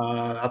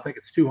 I think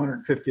it's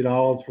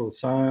 $250 for a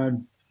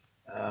sign.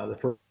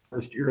 The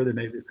first year, they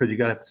maybe, because you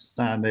got to have a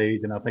sign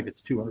made, and I think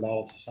it's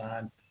 $200 a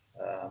sign.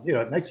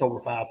 It makes over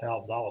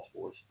 $5,000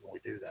 for us when we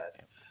do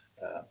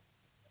that.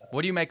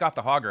 What do you make off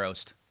the hog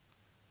roast?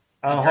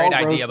 It's a great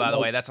idea, by the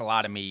way. That's a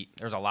lot of meat.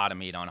 There's a lot of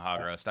meat on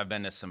hog roast. I've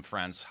been to some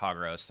friends' hog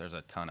roast. There's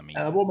a ton of meat.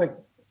 We'll make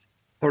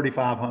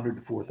 $3,500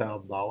 to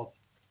 $4,000.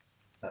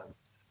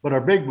 But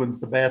our big one's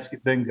the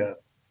basket bingo.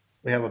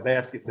 We have a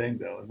basket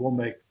bingo, and we'll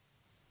make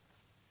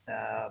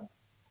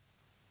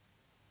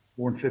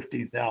more than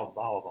 $15,000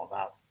 on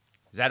that.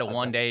 Is that a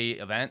one-day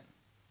event?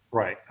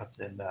 Right.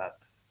 And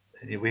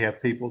we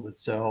have people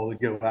that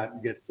go out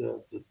and get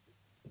the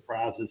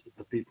prizes that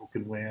the people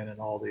can win and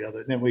all the other.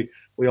 And then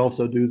we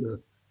also do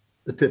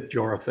the tip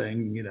jar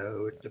thing,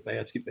 the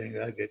basket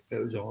bingo that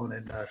goes on.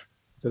 And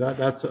so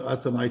that's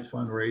a nice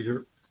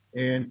fundraiser.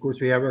 And of course,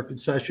 we have our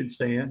concession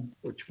stand,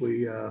 which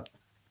we do,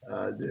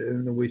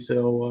 and we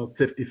sell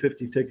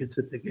 50-50 tickets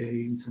at the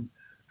games. And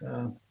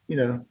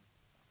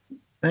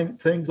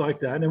things like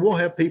that. And then we'll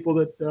have people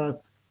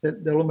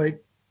that'll make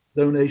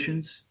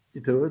donations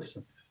to us.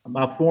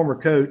 My former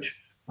coach,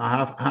 my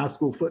high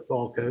school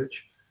football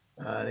coach,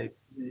 uh,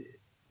 he,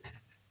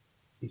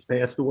 he's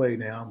passed away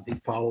now. He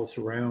follows us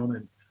around,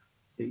 and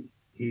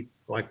he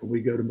like when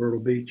we go to Myrtle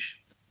Beach,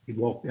 he'd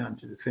walk down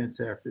to the fence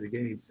after the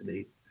games and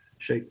he'd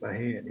shake my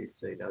hand. He'd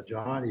say, "Now,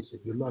 John," he said,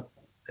 "good luck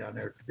down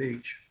there at the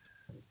beach."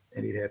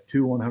 And he'd have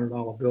two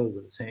 $100 bills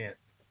in his hand.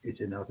 He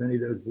said, "Now, if any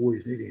of those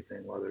boys need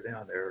anything while they're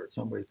down there, or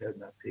somebody's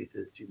heading up, he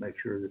said, you make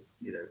sure that,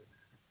 you know."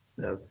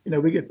 So,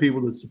 we get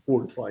people that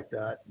support us like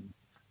that.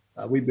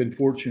 And we've been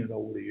fortunate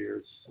over the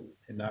years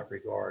in that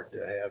regard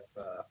to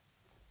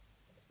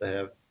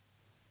have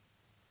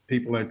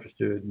people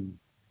interested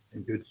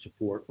and good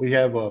support. We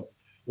have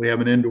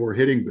an indoor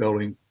hitting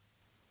building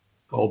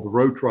called the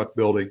Row Truck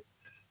Building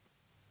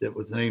that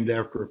was named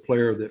after a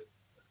player that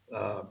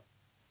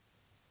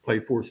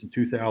played for us in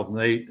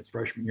 2008, his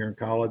freshman year in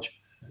college.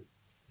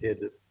 He had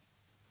the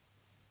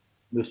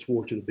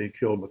misfortune of being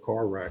killed in a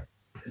car wreck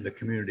in the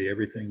community.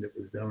 Everything that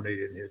was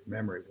donated in his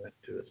memory went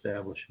to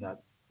establishing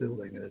that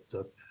building. And it's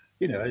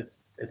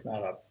it's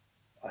not a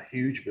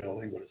huge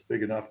building, but it's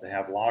big enough to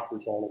have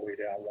lockers all the way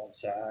down one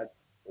side.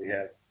 We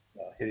have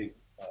hitting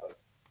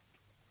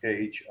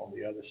cage on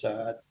the other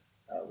side.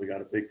 We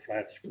got a big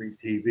flat screen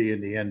TV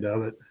in the end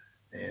of it,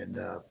 and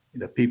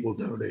people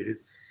donated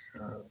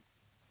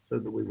so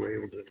that we were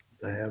able to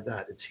have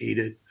that. It's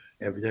heated,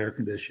 have air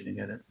conditioning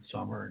in it in the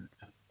summer,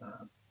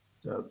 and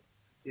so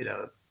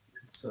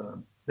it's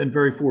been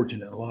very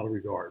fortunate in a lot of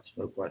regards,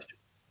 no question.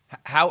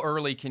 How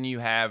early can you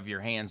have your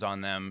hands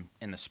on them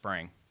in the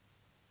spring?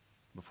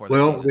 Before the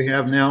Well, season we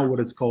starts? have now what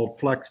is called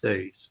flex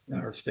days in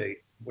our state,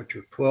 which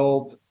are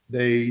 12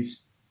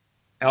 days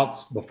out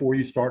before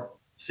you start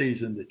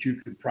season that you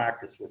can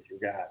practice with your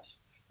guys.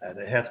 And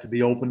it has to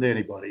be open to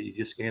anybody. You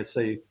just can't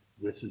say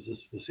this is a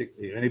specific.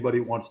 Anybody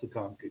who wants to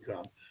come can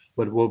come.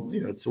 But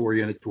it's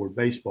oriented toward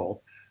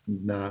baseball.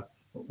 And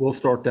we'll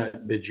start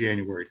that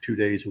mid-January, 2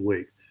 days a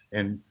week.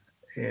 And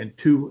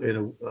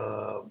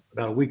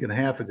about a week and a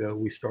half ago,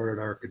 we started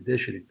our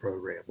conditioning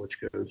program, which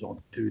goes on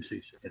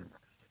Tuesdays and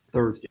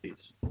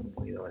Thursdays.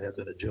 It has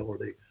an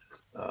agility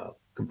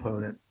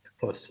component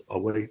plus a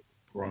weight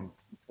room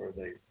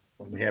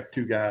when we have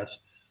two guys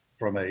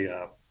from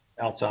a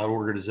outside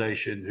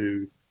organization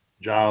who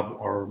job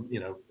are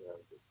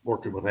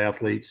working with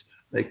athletes.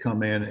 They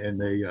come in and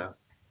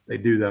they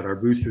do that. Our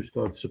boosters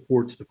club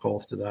supports the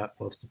cost of that,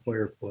 plus the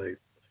players play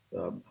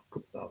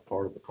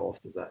part of the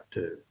cost of that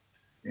too.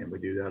 And we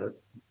do that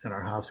in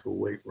our high school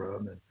weight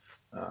room and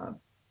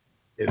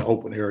in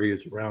open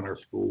areas around our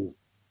school.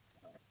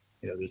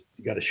 You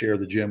got to share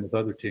the gym with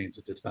other teams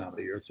at this time of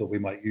the year. So we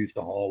might use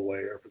the hallway,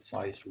 or if it's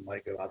nice, we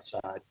might go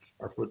outside.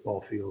 Our football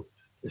field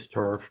is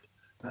turfed,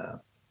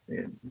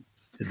 and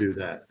to do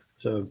that.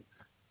 So,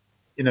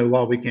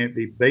 while we can't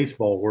be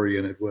baseball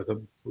oriented with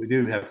them, we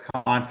do have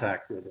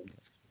contact with them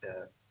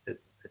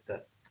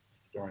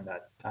during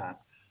that time.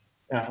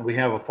 We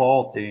have a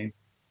fall team,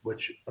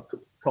 which a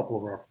couple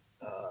of our,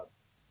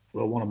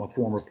 one of my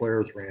former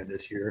players ran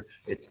this year.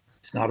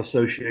 It's not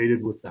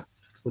associated with the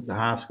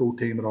high school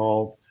team at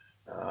all.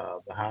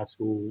 The high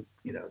school,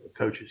 the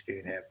coaches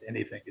can't have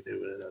anything to do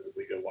with it other than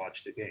we go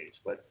watch the games.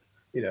 But,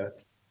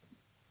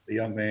 the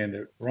young man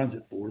that runs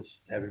it for us,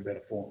 having been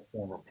a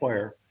former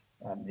player,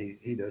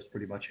 he knows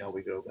pretty much how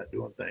we go about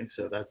doing things.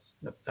 So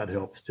that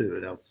helps too.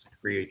 It helps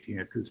create the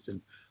interest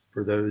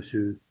for those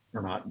who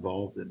are not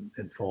involved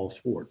in fall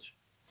sports.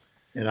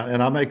 And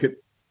I make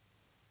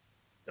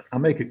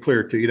it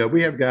clear too.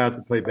 We have guys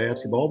that play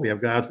basketball, we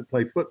have guys that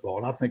play football,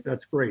 and I think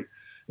that's great.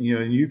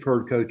 And you've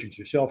heard coaches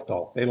yourself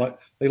talk. They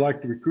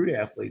like to recruit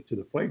athletes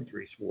to playing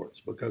three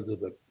sports because of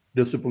the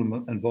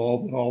discipline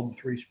involved in all the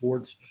three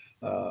sports.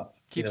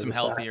 Keeps them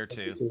healthier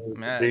too.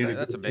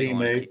 That's a big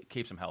teammate. one.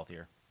 Keeps them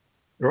healthier.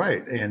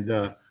 Right, and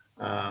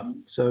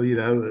so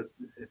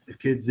if the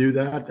kids do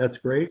that, that's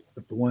great.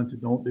 But the ones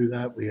that don't do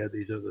that, we have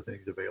these other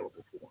things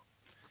available for them.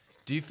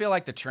 Do you feel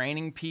like the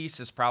training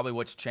piece is probably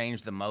what's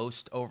changed the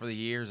most over the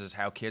years, is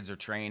how kids are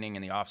training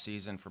in the off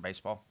season for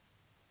baseball?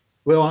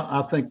 Well,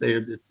 I think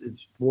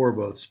it's more of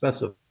a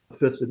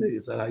specificity.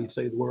 Is that how you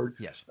say the word?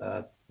 Yes.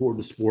 For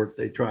the sport,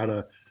 they try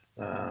to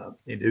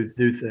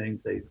do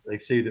things. They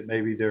see that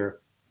maybe they're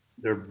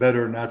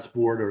better in that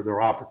sport, or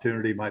their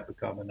opportunity might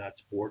become in that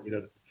sport.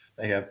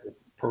 They have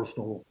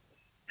personal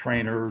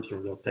trainers,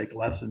 or they'll take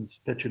lessons,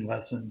 pitching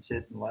lessons,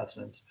 hitting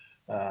lessons.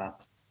 I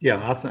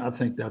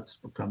think that's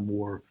become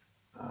more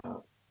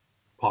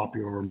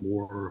popular.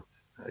 More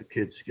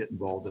kids get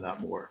involved in that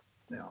more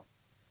now.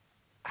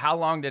 How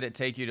long did it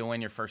take you to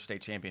win your first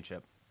state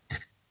championship?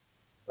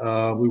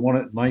 We won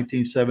it in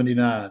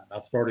 1979. I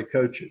started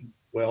coaching.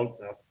 Well,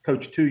 I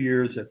coached 2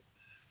 years at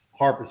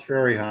Harpers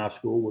Ferry High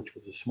School, which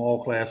was a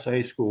small Class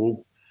A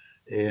school,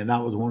 and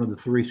that was one of the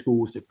three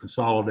schools that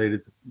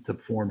consolidated to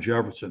form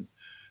Jefferson.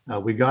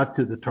 We got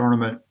to the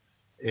tournament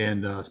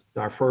in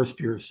our first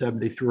year,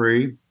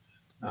 73.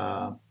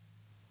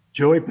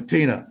 Joey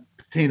Patina,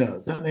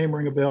 does that name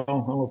ring a bell? I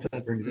don't know if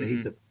that rings.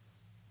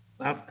 Mm-hmm.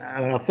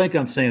 I think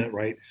I'm saying it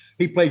right.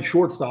 He played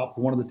shortstop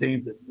for one of the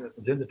teams that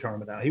was in the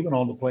tournament. Now he went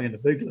on to play in the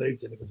big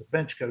leagues, and he was a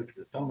bench coach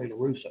for Tony La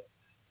Russa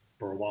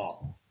for a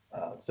while.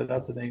 So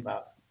that's the name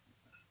I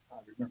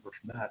remember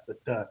from that.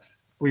 But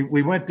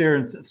we went there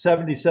in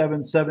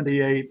 77,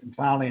 78, and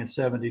finally in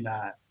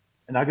 79.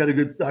 And I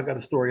got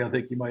a story I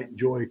think you might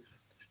enjoy.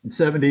 In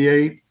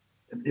 78,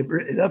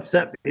 it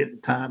upset me at the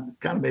time. It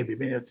kind of made me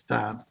mad at the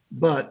time.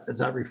 But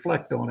as I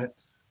reflect on it,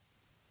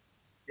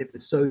 it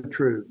was so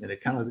true. And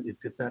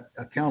it's that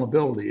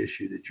accountability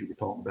issue that you were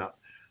talking about.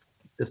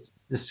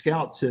 The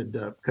scout said,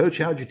 Coach,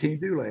 how'd your team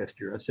do last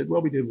year? I said,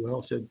 well, we did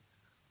well. I said,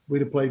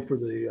 we'd have played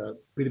we'd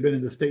have been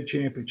in the state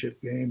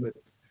championship game, but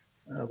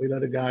we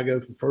let a guy go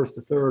from first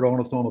to third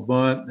on us on a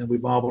bunt, and we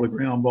bobbled a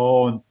ground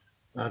ball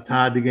and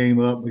tied the game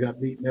up. We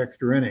got beaten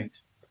extra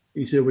innings.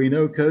 He said, "We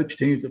know, Coach,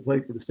 teams that play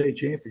for the state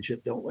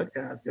championship don't let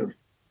guys go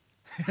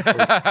first to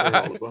third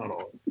on the bunt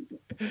on."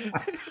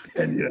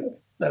 And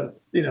so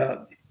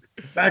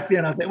back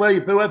then I think,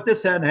 well, if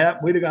this hadn't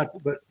happened, we'd have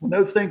got. But when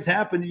those things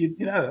happen,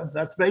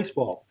 that's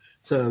baseball.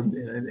 So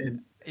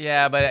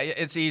yeah, but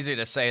it's easy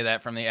to say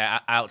that from the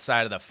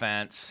outside of the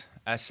fence.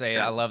 I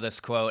love this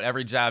quote: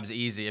 "Every job's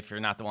easy if you're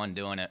not the one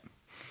doing it."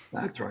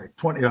 That's right.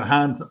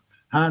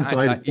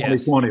 Hindsight is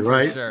 2020, yes,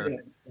 right? Sure. Yeah,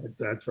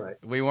 that's right.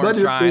 We weren't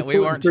trying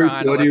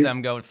to let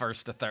them go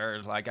first to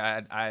third. Like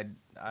I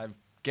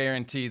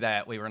guarantee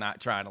that we were not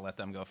trying to let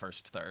them go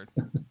first to third.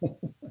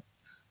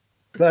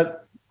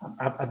 But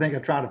I think I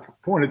try to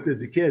point it to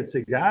the kids.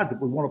 Say, guys, if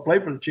we want to play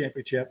for the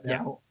championship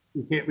now,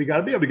 we got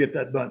to be able to get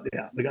that bunt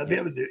down. We got to be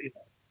able to do it.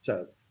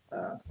 So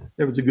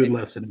there was a good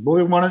lesson.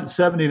 We won it in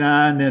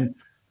 79, and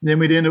then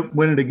we didn't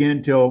win it again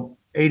until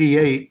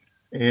 88.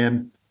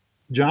 And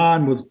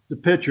John was the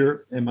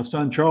pitcher, and my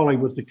son Charlie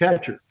was the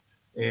catcher.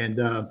 And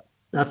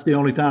that's the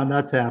only time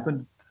that's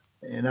happened.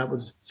 And that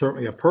was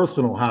certainly a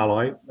personal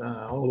highlight.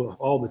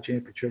 All the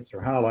championships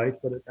are highlights,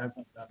 but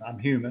I'm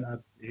human.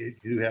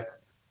 You have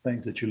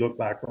things that you look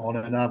back on.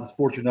 And I was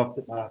fortunate enough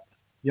that my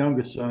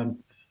youngest son,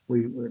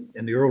 we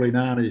in the early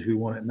 90s, we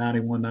won at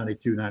 91,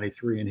 92,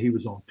 93, and he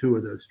was on two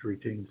of those three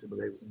teams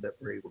that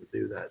were able to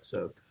do that.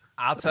 So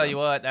I'll tell you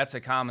what, that's a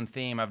common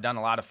theme. I've done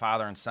a lot of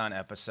father and son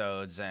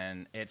episodes,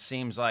 and it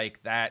seems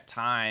like that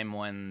time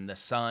when the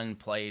son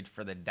played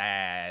for the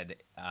dad,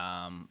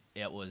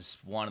 it was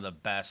one of the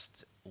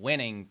best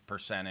winning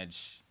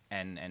percentage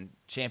and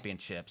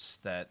championships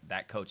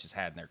that coach has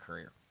had in their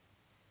career.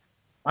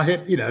 I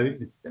had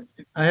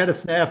a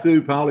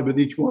snafu probably with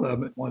each one of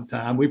them at one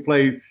time. We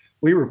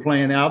were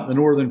playing out in the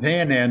Northern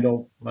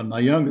Panhandle when my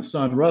youngest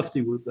son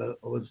Rusty was a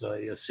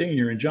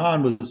senior, and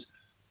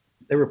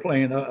they were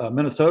playing.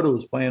 Minnesota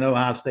was playing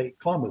Ohio State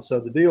Columbus.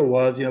 So the deal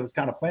was, it was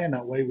kind of planned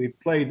that way. We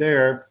played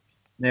there,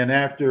 and then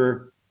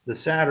after the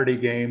Saturday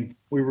game,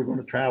 we were going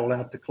to travel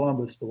out to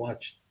Columbus to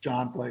watch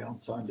John play on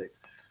Sunday.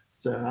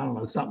 So I don't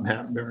know, something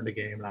happened during the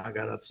game, and I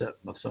got upset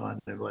with my son.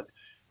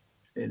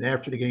 And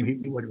after the game, he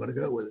wasn't going to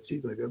go with us.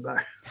 He's going to go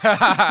back.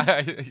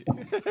 We.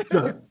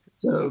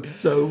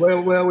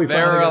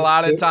 There were a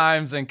lot of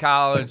times in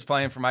college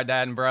playing for my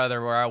dad and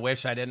brother where I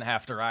wish I didn't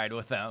have to ride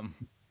with them.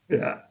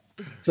 Yeah.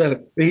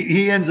 So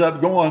he ends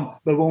up going,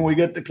 but when we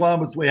get to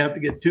Columbus, we have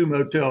to get 2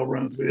 motel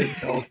rooms.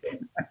 So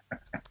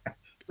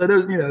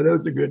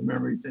those are good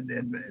memories and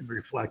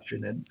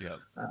reflection. And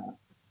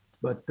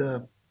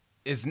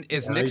is Nick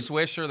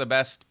Swisher the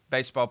best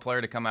baseball player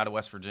to come out of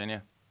West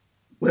Virginia?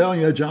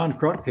 Well, John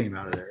Kruk came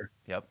out of there.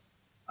 Yep.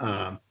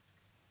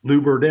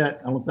 Lou Burdett.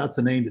 I don't know if that's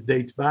a name that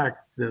dates back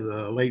to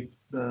the late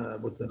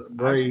with the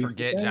Braves. I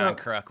forget John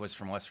Kruk was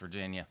from West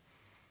Virginia.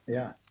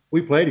 Yeah.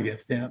 We played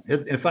against him.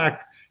 In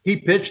fact, he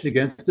pitched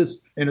against us,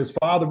 and his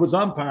father was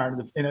umpiring.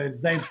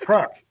 His name's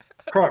Kruk.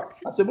 Kruk.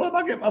 I said, "What am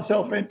I getting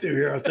myself into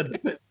here?" I said,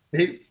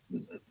 "His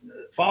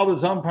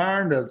father's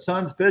umpiring, the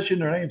son's pitching.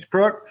 Their name's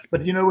Kruk."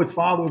 But his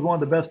father was one of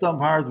the best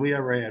umpires we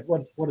ever had.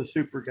 What a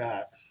super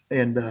guy!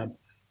 And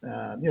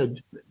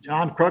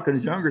John Kruk in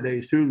his younger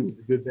days too was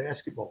a good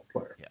basketball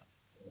player. Yeah.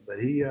 But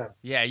he.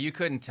 You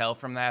couldn't tell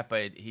from that,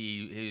 but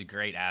he was a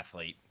great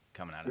athlete.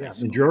 Coming out of high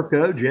school. And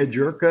Jed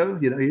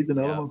Jerko, he's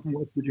another one from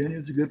West Virginia.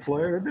 He's a good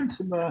player. There've been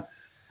some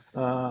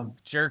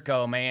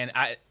Jerko, man.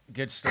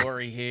 Good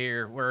story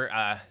here.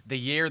 Where the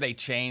year they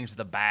changed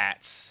the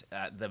bats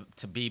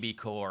to BB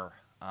Core,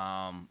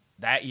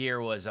 that year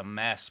was a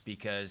mess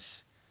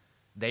because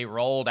they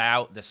rolled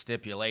out the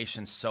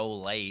stipulation so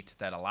late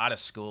that a lot of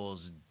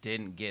schools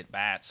didn't get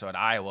bats. So at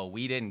Iowa,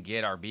 we didn't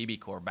get our BB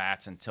Core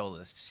bats until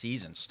the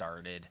season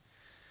started.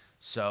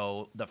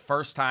 So the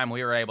first time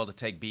we were able to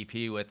take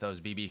BP with those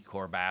BB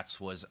Core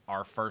bats was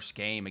our first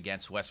game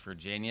against West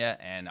Virginia,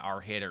 and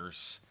our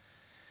hitters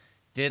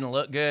didn't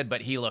look good,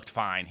 but he looked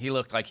fine. He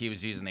looked like he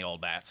was using the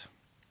old bats.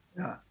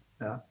 Yeah.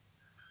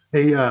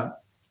 Hey, and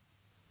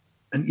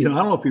I don't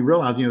know if you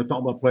realize, talking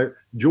about player,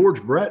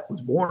 George Brett was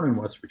born in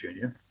West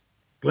Virginia,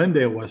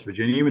 Glendale, West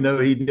Virginia, even though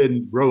he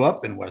didn't grow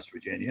up in West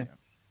Virginia.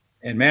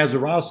 And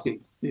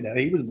Mazeroski,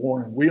 he was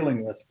born in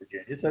Wheeling, West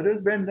Virginia. So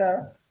there's been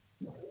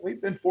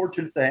we've been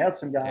fortunate to have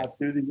some guys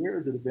through the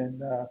years that have been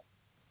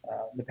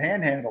the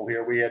Panhandle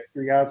here, we had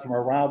three guys from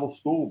our rival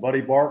school.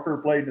 Buddy Barker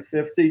played in the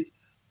 50s.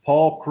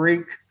 Paul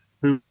Creek,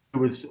 who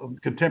was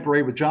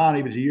contemporary with John,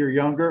 he was a year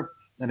younger,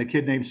 and a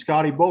kid named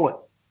Scotty Bullitt,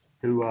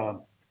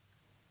 who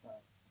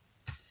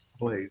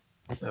played.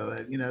 So,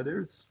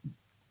 there's,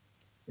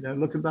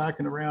 looking back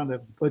and around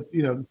it, but,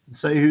 to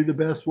say who the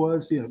best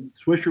was,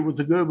 Swisher was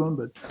a good one,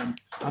 but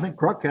I think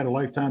Kruk had a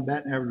lifetime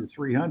batting average of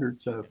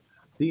 300. So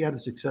he had a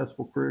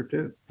successful career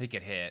too. He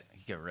could hit.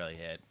 He could really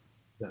hit.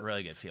 Yeah.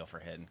 Really good feel for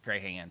hitting.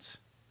 Great hands.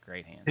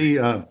 Great hands.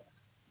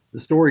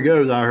 The story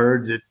goes, I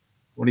heard that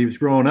when he was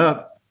growing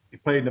up, he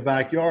played in the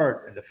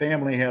backyard, and the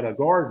family had a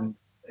garden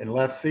in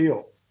left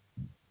field.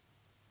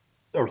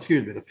 Or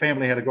excuse me, the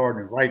family had a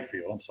garden in right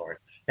field. I'm sorry,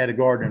 had a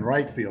garden in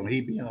right field.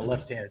 He being a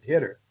left-handed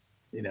hitter,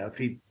 if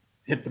he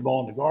hit the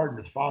ball in the garden,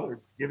 his father would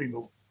give him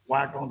a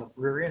whack on the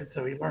rear end,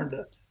 so he learned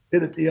to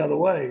hit it the other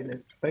way, and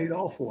it's paid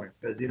off for him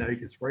because he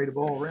can spray the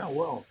ball around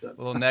well. A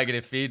little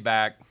negative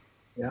feedback.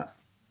 Yeah.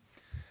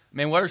 I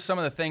mean, what are some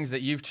of the things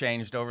that you've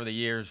changed over the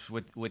years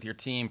with your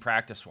team,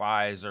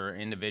 practice-wise, or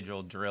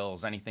individual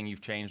drills? Anything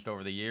you've changed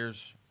over the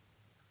years?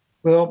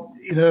 Well,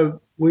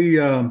 we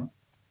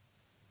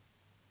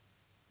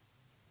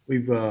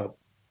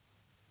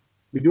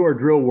do our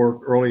drill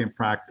work early in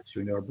practice.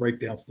 Our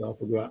breakdown stuff.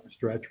 We'll go out and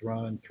stretch,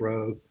 run,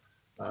 throw.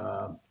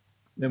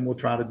 Then we'll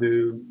try to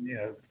do,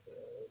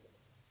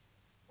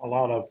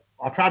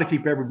 I'll try to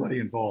keep everybody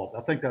involved.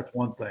 I think that's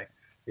one thing.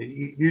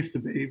 It used to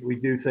be we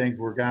do things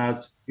where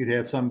you'd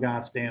have some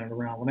guys standing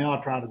around. Well, now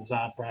I try to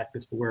design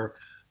practice to where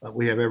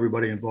we have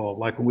everybody involved.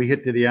 Like when we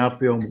hit to the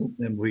outfield,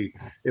 and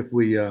if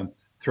we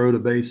throw the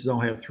bases, I'll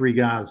have three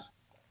guys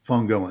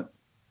phone going.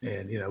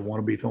 And, want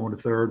to be throwing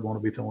to third, want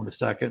to be throwing to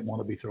second,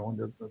 want to be throwing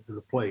to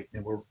the plate,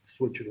 and we'll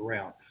switch it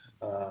around.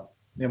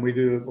 Then we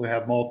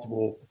have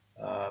multiple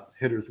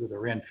hitters with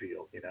our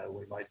infield.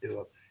 We might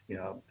do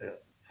a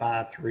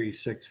 5-3,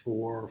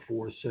 6-4,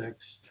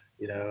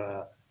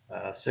 4-6,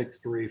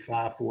 6-3,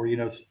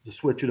 5-4, to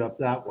switch it up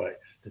that way,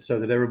 so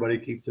that everybody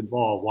keeps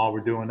involved. While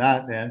we're doing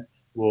that, then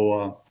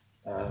we'll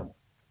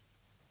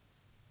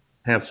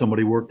have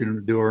somebody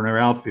working during our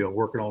outfield,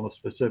 working on the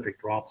specific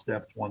drop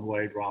steps one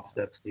way, drop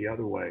steps the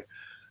other way.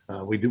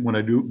 We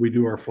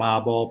do our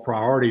fly ball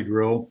priority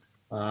drill.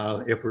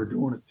 If we're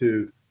doing it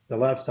to the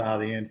left side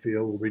of the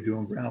infield, we'll be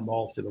doing ground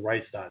balls to the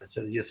right side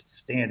instead of just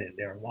standing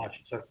there and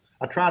watching. So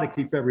I try to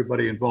keep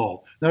everybody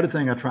involved. Another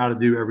thing I try to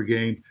do every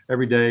game,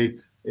 every day,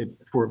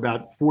 for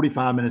about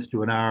 45 minutes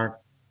to an hour,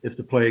 is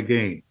to play a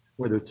game,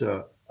 whether it's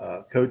a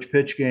coach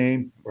pitch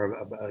game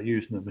or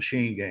using a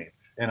machine game.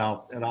 And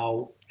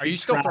I'll. Are you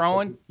still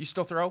throwing? You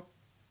still throw?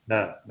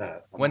 No.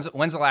 When's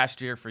the last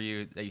year for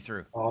you that you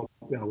threw? Oh,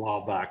 it's been a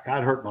while back.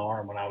 I'd hurt my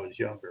arm when I was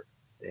younger,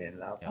 and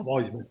I've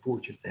always been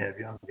fortunate to have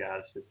young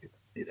guys that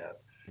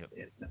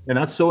and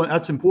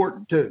that's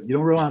important too. You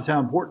don't realize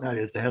how important that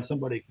is to have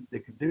somebody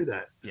that can do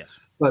that. Yes,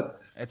 but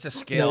it's a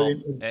skill.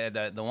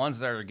 The ones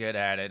that are good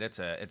at it, it's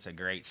a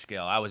great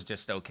skill. I was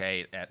just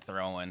okay at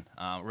throwing,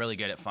 really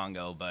good at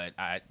fungo, but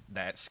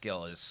that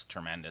skill is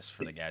tremendous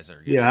for the guys that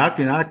are good. Yeah, I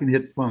can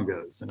hit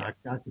fungos, and I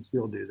can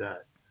still do that.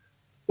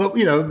 But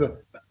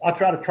I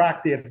try to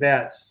track the at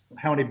bats,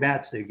 how many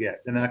bats they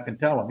get, and I can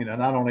tell them.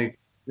 Not only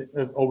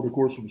over the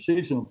course of the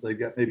season, if they've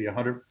got maybe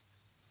 100,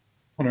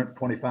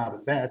 125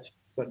 at bats.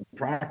 But in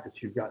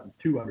practice, you've gotten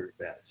 200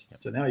 bats.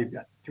 Yep. So now you've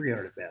got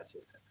 300 bats.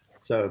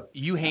 So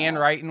you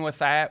handwriting with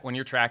that when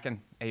you're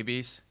tracking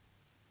ABs?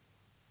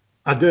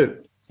 I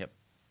do. Yep.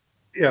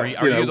 Yeah.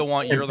 Are you the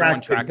one? You're the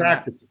one tracking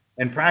practice,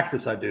 that? In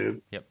practice, I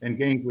do. Yep. In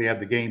games, we have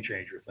the game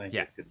changer thing.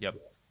 Yeah. Yep.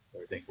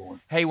 Everything going.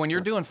 Hey, when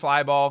you're doing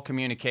fly ball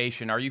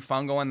communication, are you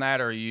fungoing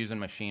that, or are you using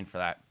machine for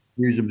that?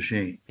 Use a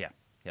machine. Yeah.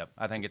 Yep.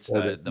 I think it's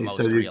the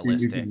most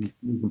realistic.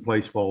 You can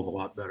place balls a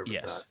lot better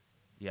with that.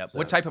 Yep. So,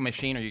 what type of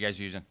machine are you guys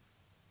using?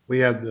 We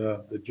have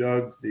the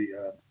jugs,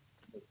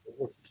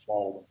 what's the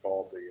small one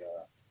called?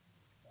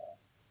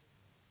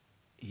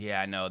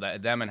 Yeah, I know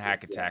that them and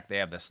Hack Attack, they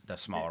have the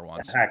smaller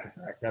ones. Hack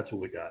Attack, that's what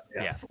we got.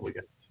 Yeah. What we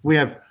got. We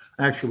have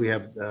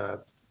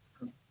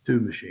two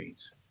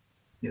machines.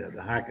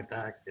 The Hack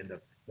Attack and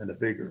the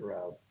bigger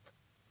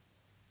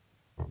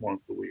one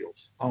with the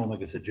wheels. I don't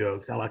think it's a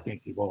joke. I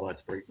can't keep all that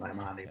straight in my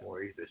mind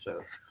anymore either.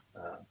 So.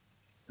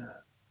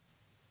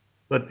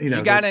 But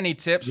you got any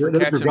tips for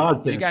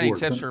catching? You got any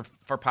tips for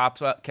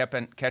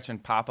catching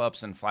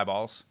pop-ups and fly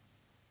balls?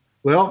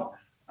 Well,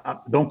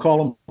 don't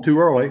call them too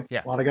early.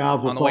 Yeah. A lot of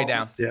guys will on the way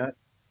down. Yeah,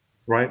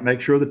 right. Make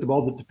sure that the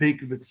ball's at the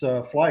peak of its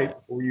flight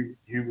before you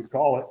would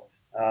call it.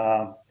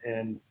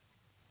 And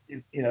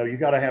you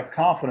got to have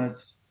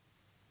confidence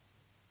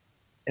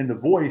in the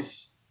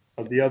voice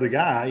of the other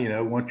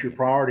guy. Once your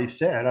priority's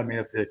set. I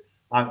mean,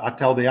 I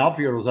tell the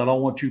outfielders, I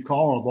don't want you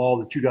calling a ball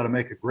that you got to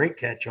make a great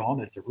catch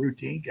on. It's a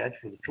routine catch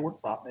for the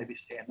shortstop, maybe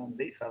stand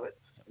underneath of it.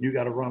 You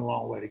got to run a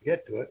long way to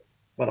get to it.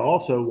 But I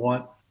also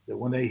want that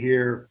when they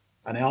hear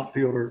an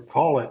outfielder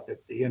call it,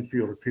 that the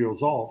infielder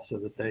peels off so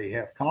that they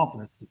have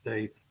confidence that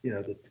that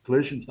the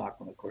collision's not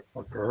going to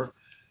occur.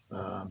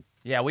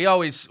 Yeah,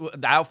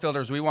 the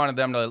outfielders, we wanted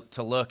them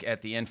to look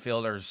at the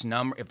infielders'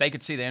 number. If they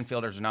could see the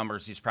infielders'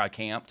 numbers, he's probably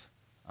camped.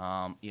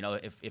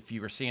 If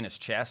you were seeing his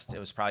chest, it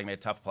was probably going to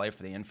be a tough play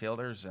for the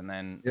infielders. And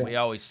then Yeah. we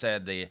always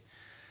said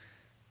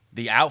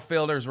the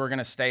outfielders were going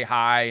to stay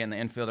high and the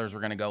infielders were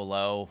going to go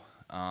low,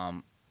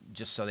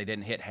 just so they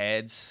didn't hit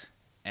heads.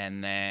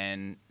 And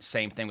then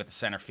same thing with the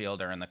center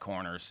fielder and the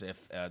corners.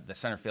 If the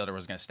center fielder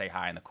was going to stay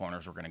high and the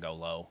corners were going to go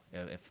low,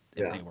 if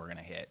they were going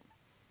to hit.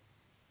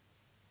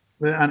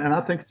 And I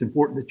think it's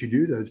important that you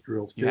do those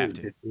drills too. You have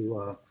to.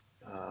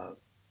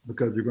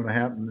 Because they're going to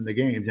happen in the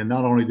games. And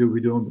not only do we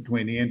do them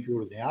between the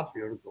infielders and the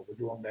outfielders, but we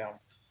do them down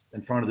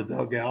in front of the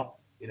dugout,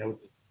 with the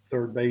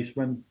third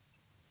baseman.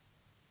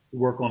 We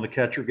work on the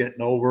catcher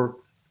getting over,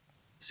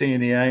 seeing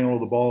the angle of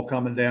the ball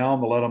coming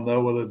down to let them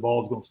know whether the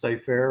ball is going to stay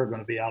fair or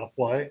going to be out of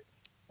play.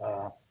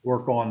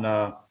 Work on,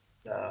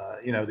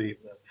 the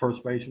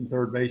first baseman,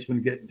 third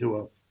baseman getting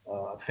to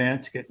a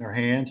fence, getting their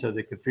hands so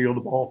they could feel the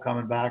ball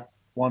coming back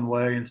one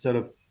way instead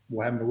of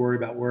having to worry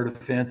about where the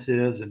fence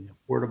is and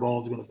where the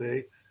ball is going to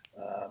be.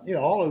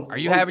 All those. Are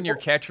you having your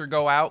catcher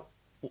go out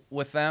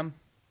with them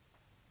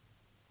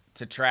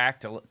to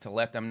track to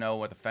let them know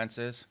what the fence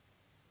is?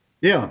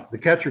 Yeah, the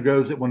catcher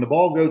goes when the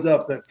ball goes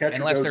up. That catcher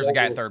unless there's a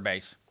guy at third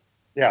base.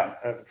 Yeah,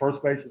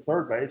 first base and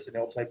third base, and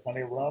they'll say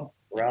plenty of run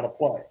or out of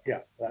play. Yeah,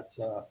 that's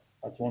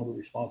one of the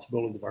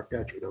responsibilities of our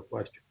catcher, no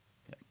question.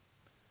 Yeah.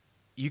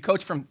 You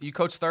coach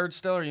third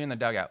still, or are you in the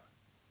dugout?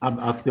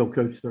 I still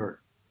coach third.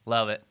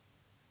 Love it.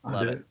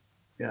 Love it.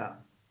 Yeah,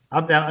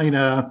 I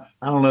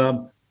don't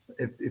know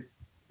if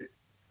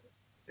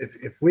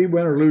we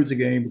win or lose a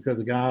game because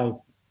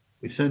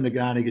we send the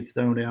guy and he gets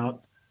thrown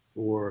out,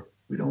 or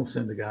we don't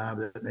send the guy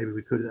that maybe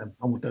we could. I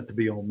want that to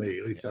be on me.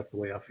 At least that's the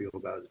way I feel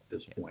about it at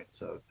this point.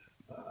 So,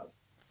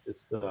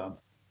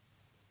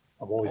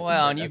 I've always.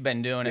 Well, and you've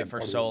been doing it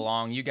for so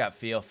long. You got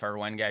feel for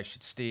when guys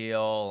should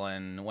steal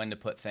and when to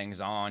put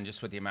things on,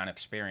 just with the amount of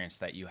experience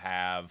that you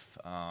have.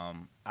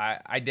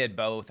 I did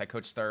both. I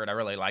coached third. I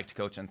really liked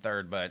coaching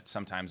third, but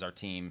sometimes our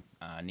team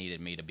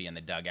needed me to be in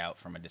the dugout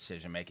from a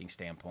decision-making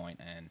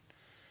standpoint, and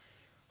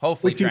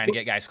hopefully trying to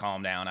get guys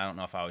calmed down. I don't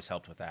know if I always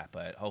helped with that,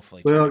 but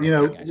hopefully. Well,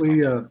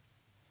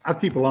 I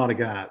keep a lot of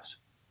guys.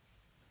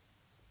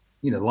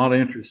 A lot of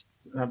interest.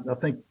 I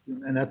think,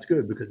 and that's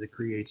good because it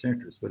creates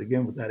interest. But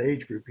again, with that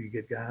age group, you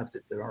get guys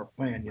that aren't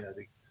playing.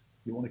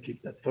 You want to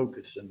keep that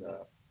focus in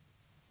the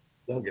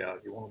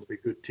dugout. You want them to be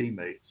good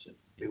teammates and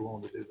be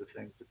willing to do the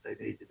things that they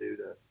need to do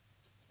to.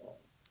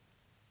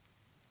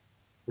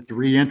 With the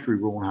reentry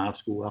rule in high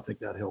school, I think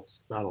that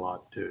helps out a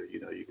lot too. You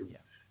can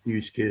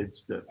use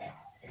kids to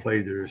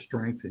play to their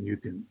strength, and you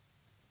can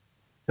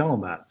tell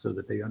them that so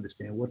that they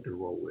understand what their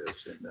role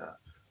is.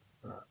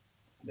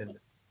 And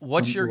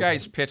what's your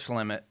guys' pitch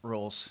limit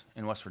rules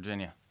in West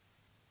Virginia?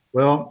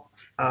 Well,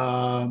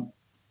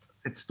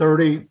 it's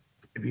 30.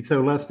 If you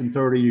throw less than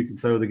 30, you can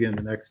throw it again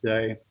the next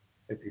day.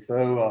 If you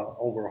throw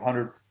over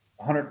 100,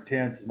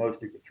 110 is the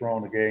most you can throw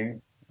in a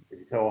game. If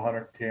you throw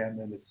 110,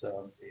 then it's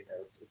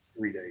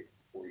 3 days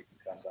before you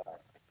can come back.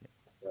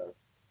 So,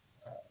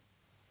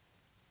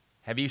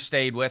 have you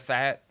stayed with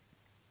that?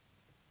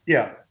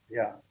 Yeah.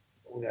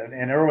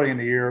 And early in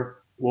the year,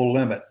 we'll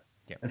limit.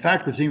 Yeah. In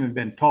fact, there's even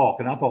been talk,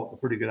 and I thought it was a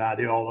pretty good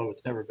idea, although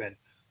it's never been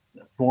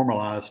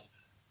formalized,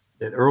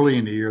 that early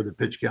in the year the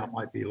pitch count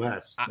might be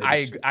less.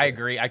 I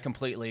agree. I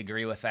completely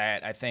agree with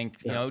that. I think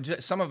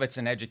some of it's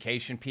an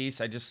education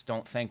piece. I just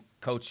don't think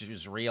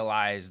coaches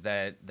realize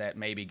that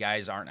maybe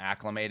guys aren't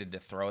acclimated to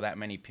throw that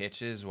many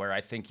pitches. Where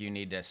I think you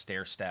need to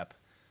stair step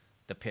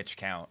the pitch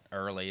count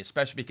early,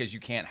 especially because you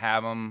can't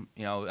have them.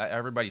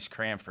 Everybody's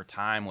crammed for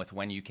time with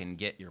when you can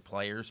get your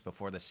players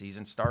before the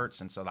season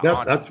starts, and so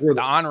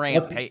the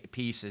on-ramp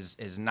piece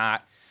is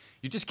not.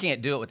 You just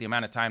can't do it with the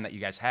amount of time that you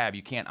guys have.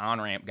 You can't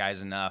on-ramp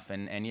guys enough,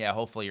 and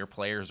hopefully your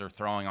players are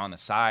throwing on the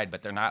side,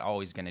 but they're not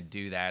always going to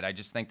do that. I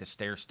just think the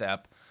stair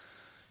step.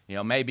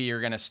 Maybe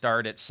you're going to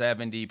start at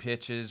 70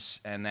 pitches,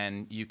 and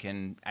then you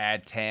can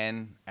add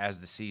 10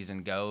 as the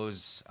season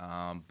goes.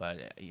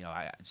 But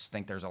I just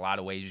think there's a lot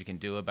of ways you can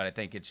do it, but I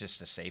think it's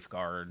just a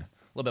safeguard, a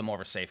little bit more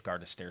of a safeguard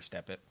to stair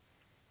step it.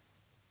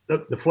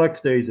 The flex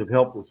days have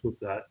helped us with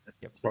that,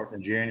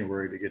 starting in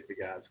January to get the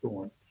guys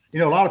going.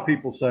 A lot of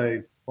people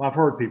say, well, I've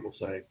heard people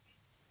say,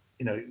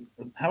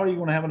 how are you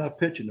going to have enough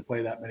pitching to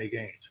play that many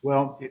games?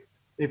 Well,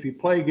 if you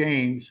play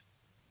games,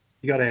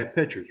 you got to have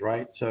pitchers,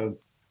 right? So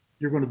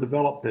you're going to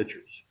develop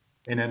pitchers.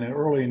 And then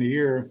early in the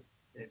year,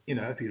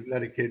 if you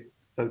let a kid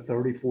throw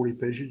 30, 40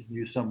 pitches and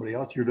use somebody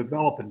else, you're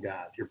developing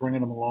guys. You're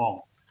bringing them along.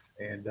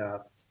 And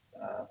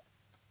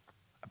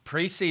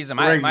preseason,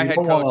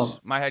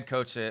 my head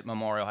coach at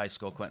Memorial High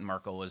School, Quentin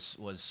Merkel,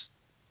 was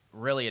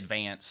really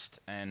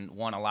advanced and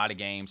won a lot of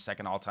games,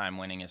 second all-time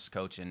winningest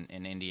coach in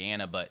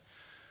Indiana. But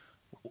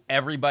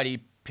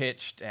everybody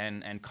pitched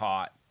and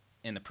caught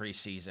in the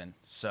preseason.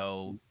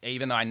 So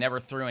even though I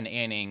never threw an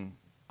inning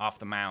off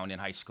the mound in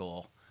high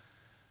school,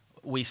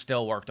 we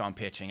still worked on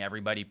pitching.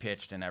 Everybody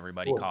pitched and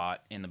everybody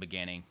caught in the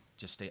beginning.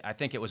 I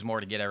think it was more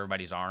to get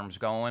everybody's arms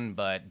going,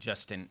 but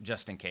just in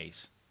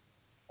case.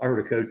 I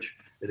heard a coach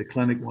at a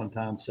clinic one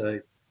time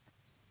say,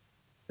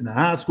 in a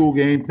high school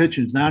game,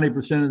 pitching's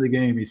 90% of the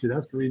game. He said,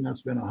 that's the reason I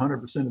spent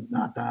 100% of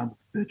my time with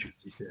the pitchers,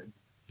 he said.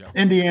 Yeah.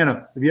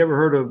 Indiana, have you ever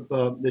heard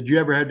of, did you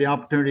ever have the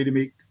opportunity to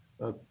meet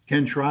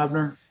Ken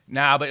Schreiber?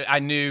 No, but I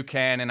knew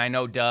Ken and I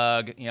know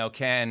Doug. You know,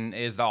 Ken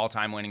is the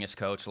all-time winningest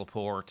coach,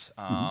 Laporte.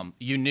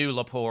 You knew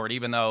Laporte,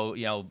 even though,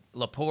 you know,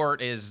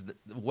 Laporte is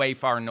way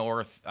far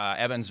north.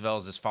 Evansville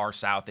is as far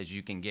south as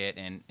you can get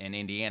in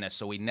Indiana.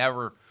 So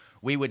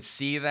we would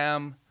see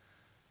them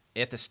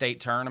at the state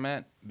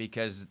tournament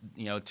because,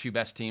 you know, two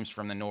best teams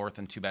from the north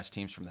and two best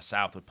teams from the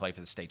south would play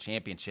for the state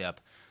championship.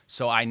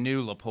 So I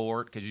knew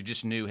Laporte because you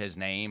just knew his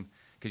name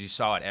because you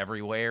saw it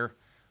everywhere.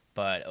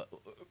 But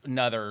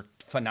another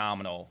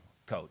phenomenal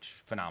coach.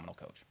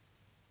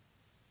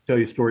 Tell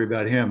you a story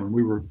about him. When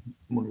we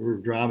were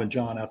driving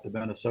John out to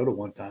Minnesota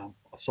one time,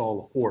 I saw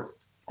Laporte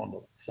on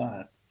the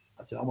sign.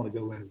 I said, I want to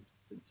go in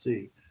and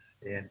see.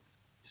 And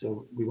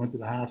so we went to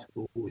the high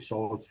school. We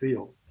saw his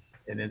field.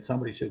 And then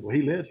somebody said, well,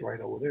 he lives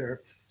right over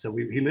there. So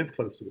he lived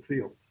close to the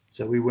field.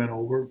 So we went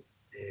over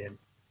and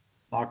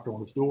knocked on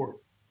his door.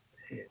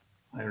 And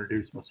I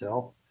introduced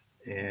myself.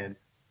 And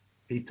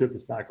he took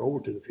us back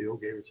over to the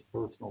field, gave us a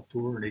personal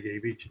tour, and he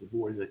gave each of the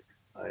boys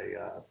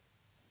a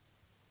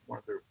one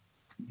of their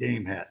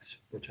game hats,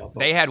 which I thought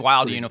they had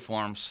wild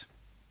uniforms.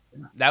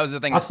 Yeah. That was the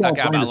thing that stuck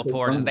out about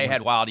Laporte is they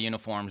had wild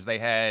uniforms. They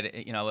had,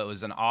 you know, it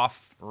was an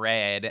off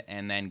red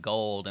and then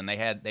gold, and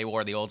they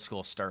wore the old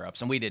school stirrups,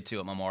 and we did too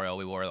at Memorial.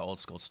 We wore the old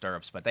school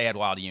stirrups, but they had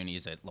wild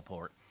unis at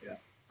Laporte.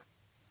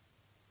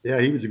 Yeah,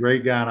 he was a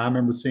great guy, and I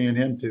remember seeing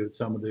him too at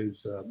some of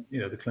those,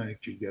 you know, the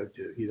clinics you'd go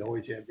to. He'd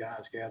always have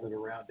guys gathered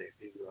around him.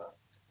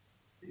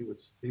 He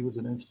was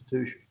an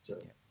institution. So.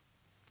 Yeah.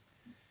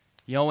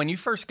 You know, when you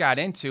first got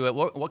into it,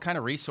 what kind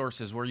of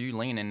resources were you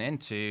leaning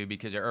into?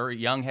 Because you're a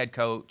young head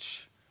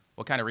coach.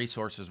 What kind of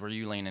resources were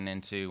you leaning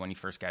into when you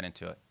first got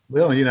into it?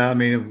 Well, you know, I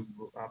mean,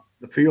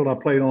 the field I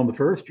played on the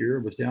first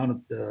year was down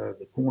at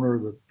the corner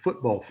of the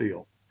football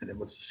field, and it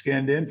was a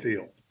skinned-in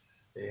field.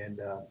 And,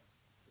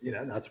 you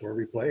know, that's where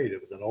we played.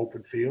 It was an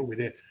open field.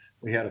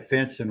 We had a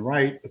fence in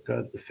right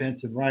because the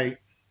fence in right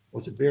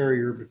was a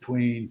barrier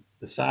between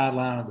the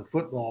sideline of the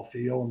football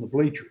field and the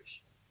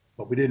bleachers.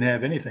 But we didn't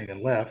have anything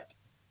in left.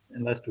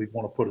 Unless we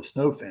want to put a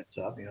snow fence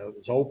up, you know, it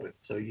was open.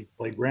 So you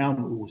play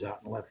ground rules out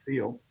in the left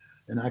field.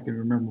 And I can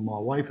remember my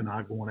wife and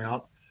I going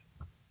out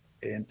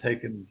and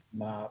taking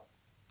my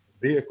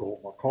vehicle,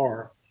 my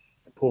car,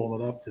 and pulling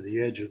it up to the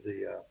edge of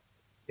the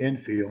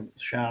infield,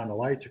 shining the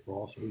lights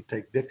across. And we'd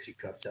take Dixie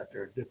cups out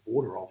there and dip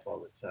water off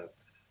of it. So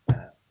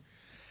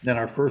then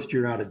our first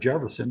year out of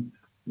Jefferson,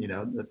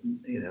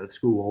 the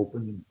school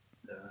opened,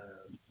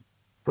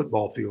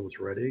 football field was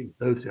ready,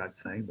 those kind of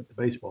things, but the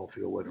baseball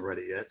field wasn't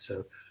ready yet.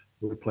 So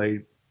we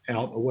played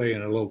out away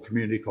in a little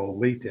community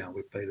called Leetown.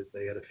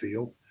 They had a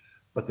field.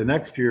 But the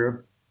next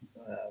year,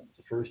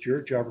 the first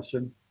year at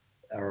Jefferson,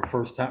 our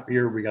first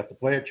year we got to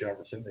play at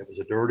Jefferson, it was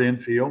a dirt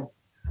infield.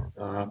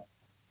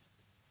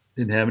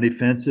 Didn't have any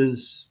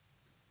fences.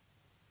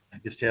 I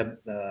just had,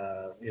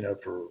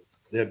 for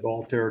dead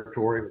ball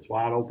territory, it was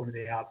wide open in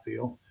the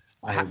outfield.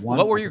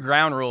 What were your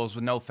ground rules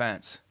with no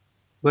fence?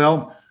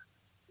 Well,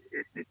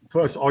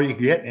 plus all you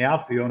could get in the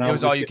outfield. It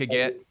was all you could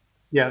get?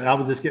 Yeah, I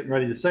was just getting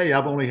ready to say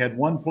I've only had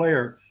one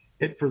player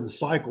hit for the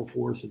cycle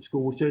for us in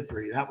school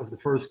history. That was the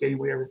first game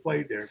we ever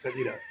played there because,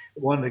 you know,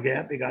 won the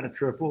gap, he got a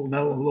triple, a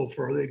little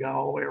further, he got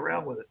all the way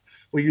around with it.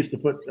 We used to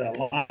put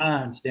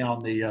lines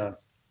down the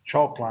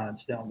chalk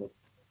lines down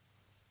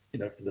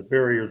the, for the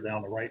barriers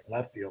down the right and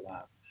left field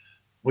line.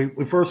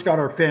 We first got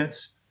our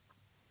fence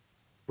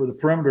for the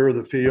perimeter of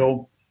the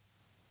field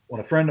when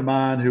a friend of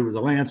mine who was a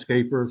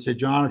landscaper said,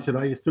 John,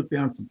 I just took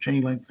down some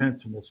chain link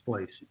fence from this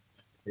place.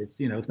 It's,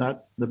 it's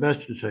not the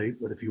best of shape,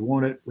 but if you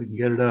want it, we can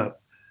get it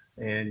up.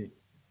 And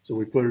so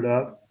we put it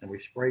up and we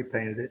spray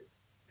painted it,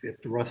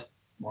 get the rust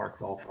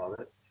marks off of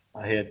it.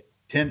 I had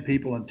 10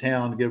 people in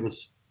town give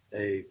us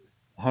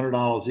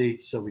 $100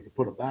 each so we could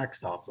put a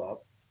backstop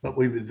up. But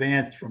we've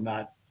advanced from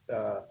that.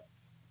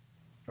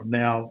 From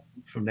now,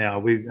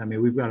 we've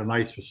got a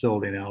nice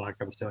facility now, like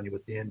I was telling you,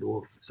 with the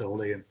indoor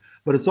facility,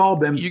 but it's all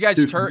been. You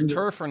guys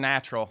turf or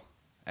natural?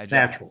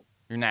 Natural.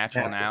 You're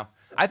natural now.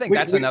 I think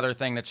that's another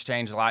thing that's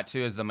changed a lot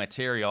too. Is the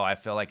material I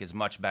feel like is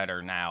much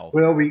better now.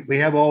 Well, we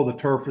have all the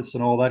turfs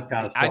and all that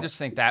kind of stuff. I just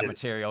think that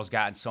material has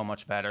gotten so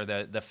much better.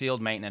 The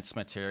field maintenance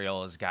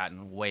material has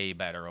gotten way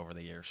better over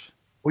the years.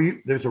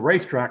 There's a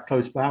racetrack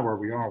close by where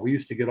we are. We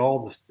used to get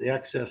all the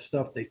excess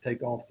stuff they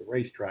take off the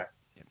racetrack,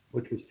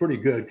 which was pretty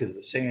good because it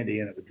was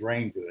sandy and it would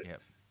drain good.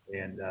 Yep.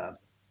 And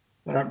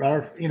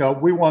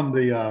but we won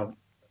the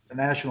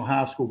National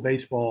High School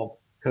Baseball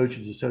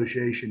Coaches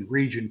Association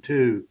Region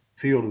 2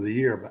 Field of the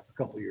Year about a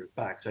couple of years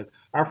back. So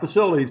our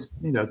facilities,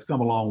 it's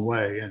come a long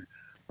way, and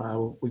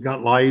we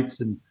got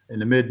lights in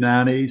the mid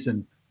 '90s,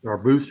 and our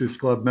Boosters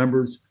Club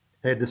members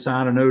had to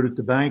sign a note at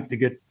the bank to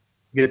get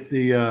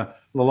the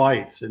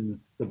lights, and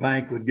the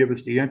bank would give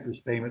us the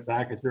interest payment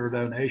back as their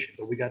donation.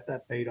 But we got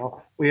that paid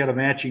off. We had a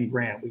matching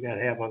grant. We got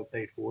half of it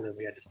paid for it, and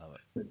we had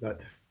to.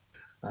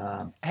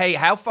 Hey,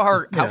 how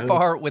far, You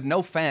know, with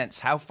no fence,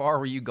 how far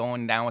were you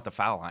going down with the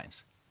foul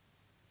lines?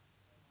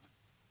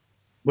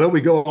 well,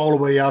 we go all the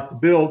way out the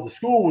build. The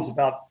school was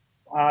about,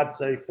 I'd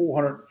say,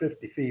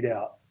 450 feet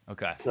out.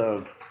 Okay.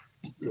 So,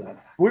 yeah,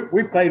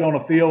 we played on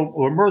a field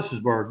or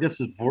Mercersburg. This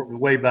is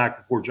way back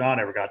before John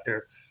ever got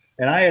there.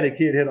 And I had a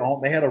kid hit a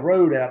home. They had a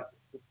road out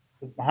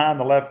behind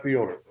the left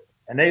fielder,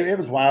 and it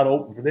was wide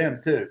open for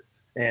them too.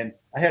 And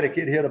I had a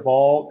kid hit a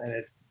ball, and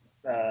it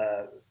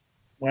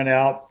went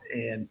out,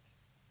 and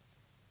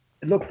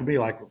it looked to me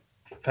like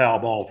a foul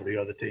ball for the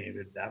other team.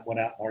 And I went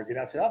out and argued.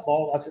 I said, that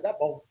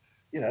ball,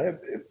 you know,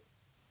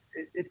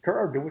 it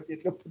curved.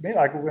 It looked to me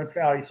like it went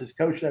foul. He says,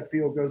 Coach, that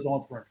field goes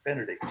on for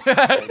infinity.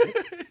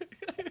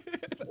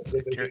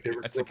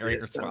 That's a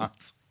great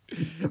response.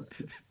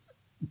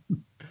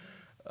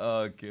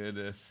 Oh,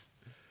 goodness.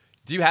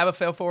 Do you have a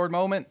fail forward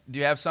moment? Do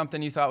you have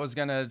something you thought was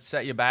going to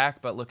set you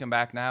back, but looking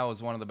back now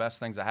was one of the best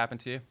things that happened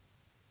to you?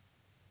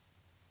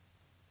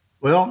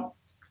 Well,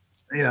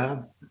 you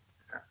know,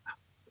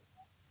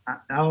 I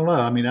don't know.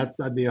 I mean,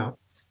 that'd be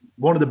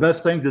one of the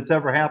best things that's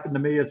ever happened to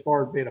me as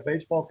far as being a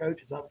baseball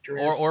coach. Is that what you're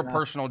asking? Or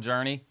personal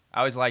journey? I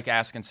always like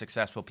asking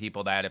successful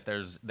people that if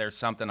there's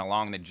something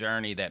along the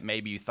journey that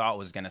maybe you thought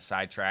was going to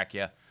sidetrack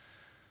you,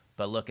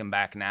 but looking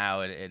back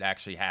now, it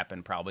actually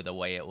happened probably the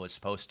way it was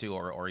supposed to,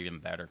 or even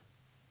better.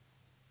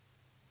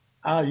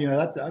 You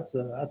know, that's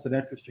an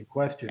interesting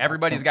question.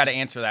 Everybody's got to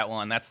answer that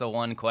one. That's the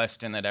one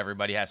question that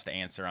everybody has to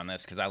answer on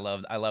this because I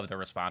love the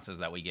responses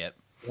that we get.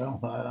 Well,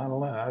 I don't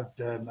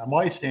know. My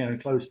wife's standing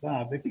close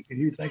by. Vicky, can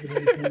you think of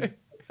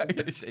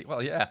anything?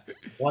 Well, yeah.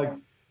 Life,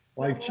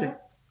 life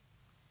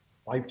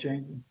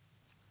changing.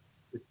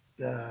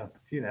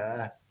 You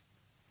know.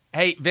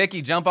 Hey,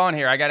 Vicky, jump on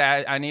here.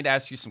 I need to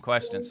ask you some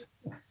questions.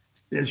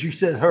 As you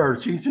said,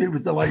 it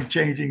was the life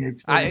changing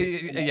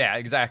experience. Yeah,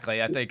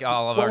 exactly. I think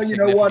all of our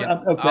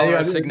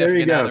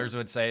significant others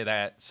would say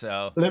that.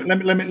 So let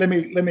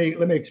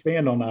me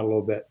expand on that a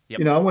little bit. Yep.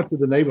 You know, I went to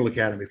the Naval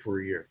Academy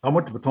for a year. I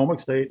went to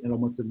Potomac State and I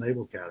went to the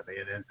Naval Academy,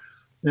 and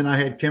then I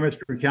had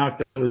chemistry,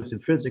 calculus,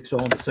 and physics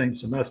all in the same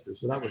semester.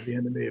 So that was the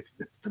end of me at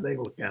the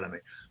Naval Academy.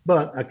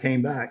 But I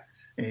came back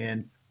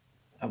and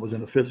I was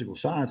in a physical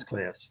science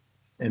class.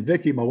 And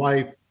Vicky, my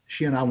wife,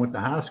 she and I went to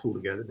high school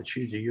together, but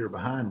she's a year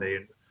behind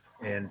me.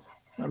 And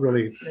I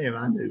really,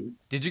 I knew.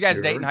 Did you guys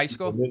date in high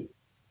school?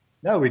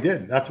 No, we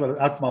didn't. That's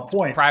my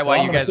point. Probably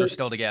why you guys are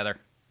still together.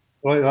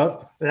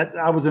 Well,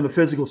 I was in a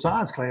physical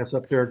science class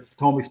up there at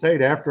Potomac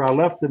State after I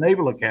left the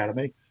Naval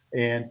Academy,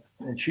 and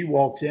she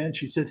walks in,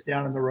 she sits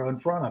down in the row in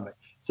front of me.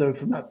 So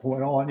from that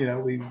point on,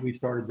 we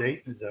started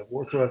dating and so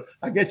forth. So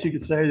I guess you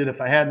could say that if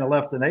I hadn't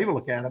left the Naval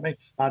Academy,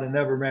 I'd have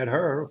never met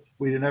her.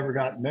 We'd have never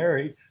gotten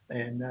married,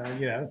 and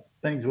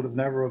things would have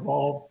never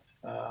evolved.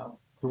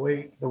 The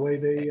way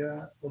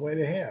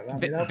they have. I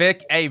mean,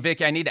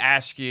 Vic, I need to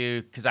ask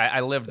you because I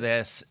lived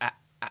this.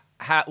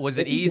 How was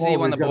it easy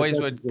when the boys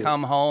would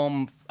come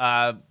home,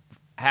 have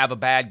a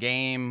bad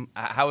game?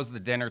 How was the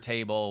dinner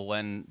table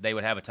when they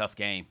would have a tough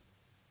game?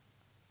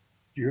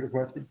 Did you hear the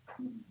question?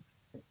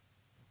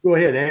 Go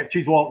ahead.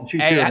 She's Walton.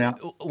 She's here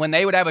now. When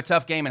they would have a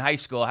tough game in high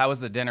school, how was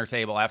the dinner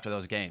table after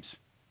those games?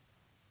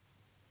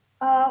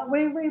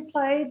 We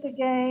replayed the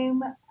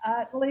game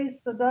at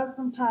least a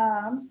dozen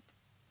times.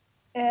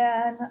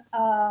 And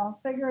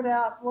figured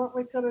out what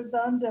we could have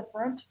done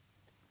different.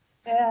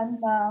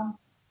 And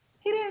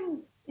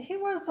he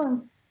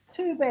wasn't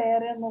too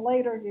bad in the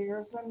later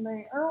years. In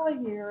the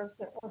early years,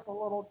 it was a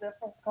little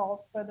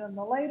difficult, but in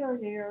the later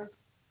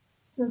years,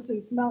 since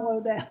he's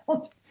mellowed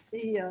out,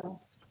 he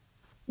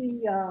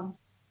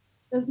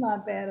is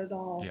not bad at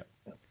all. Yep.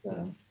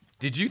 So.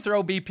 Did you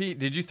throw BP?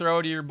 Did you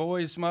throw to your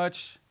boys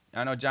much?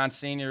 I know John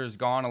Sr. is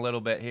gone a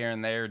little bit here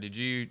and there. Did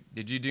you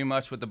do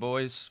much with the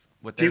boys?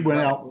 She went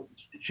out.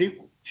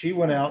 She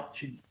went out.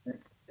 She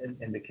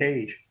in the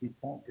cage.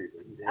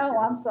 Oh,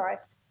 I'm sorry.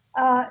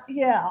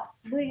 Yeah,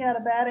 we had a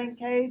batting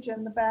cage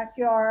in the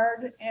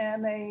backyard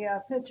and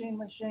a pitching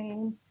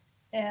machine,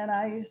 and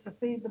I used to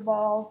feed the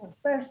balls,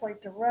 especially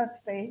to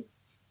Rusty,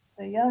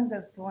 the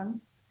youngest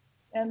one.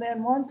 And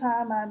then one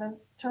time,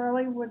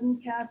 Charlie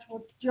wouldn't catch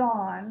with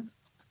John,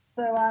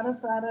 so I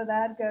decided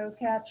I'd go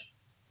catch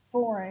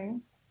for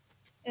him,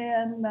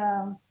 and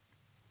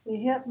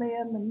he hit me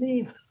in the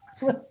knee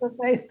with the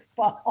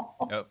baseball.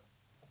 Yep.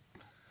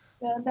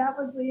 And that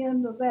was the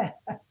end of that.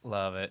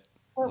 Love it.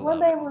 But when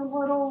they were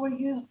little, we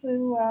used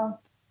to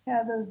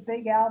have those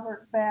big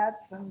Albert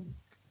bats, and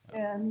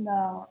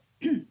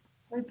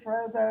we'd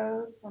throw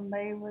those, and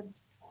they would,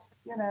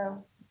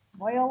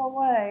 wail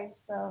away.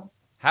 So.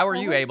 How are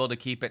you able to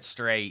keep it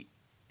straight?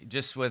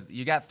 Just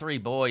you got 3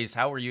 boys.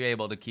 How were you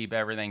able to keep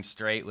everything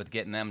straight with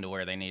getting them to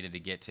where they needed to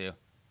get to?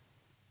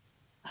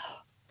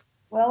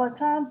 Well, at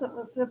times it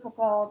was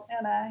difficult,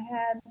 and I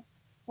had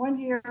one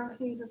year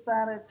he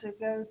decided to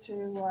go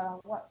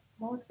to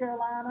North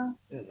Carolina.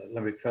 Yeah, the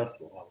Olympic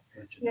Festival. I was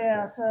mentioning.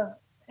 Yeah,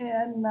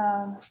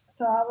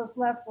 so I was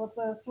left with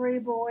the 3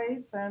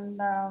 boys,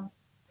 and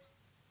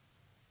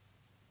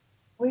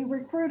we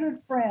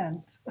recruited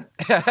friends.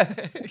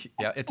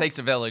 Yeah, it takes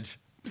a village.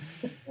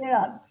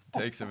 Yes,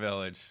 Takes a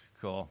village.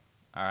 Cool.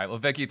 All right. Well,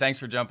 Vicky, thanks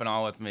for jumping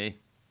on with me.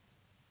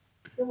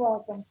 you're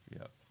welcome.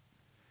 Yep.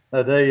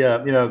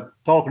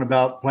 Talking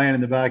about playing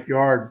in the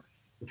backyard.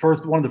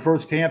 One of the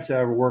first camps I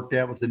ever worked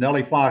at was the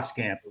Nellie Fox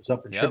camp. It was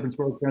up in Yep.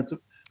 Shippensburg, Great name.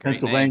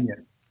 Pennsylvania.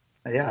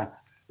 Yeah,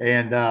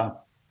 and of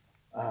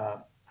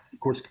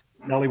course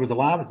Nellie was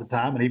alive at the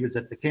time, and he was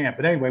at the camp.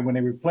 But anyway, when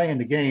they were playing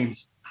the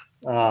games,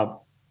 I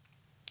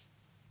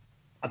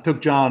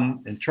took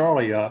John and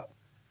Charlie up.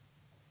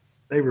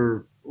 They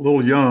were a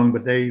little young,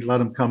 but they let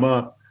them come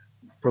up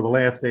for the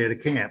last day of the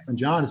camp. And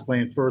John is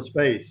playing first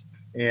base,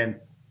 and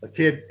a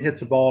kid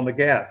hits the ball in the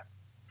gap,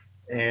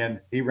 and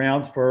he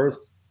rounds first,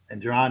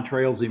 and John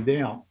trails him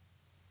down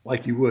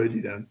like you would,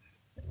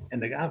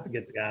 And I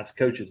forget the guy's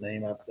coach's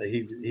name.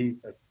 He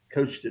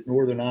coached at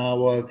Northern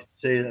Iowa.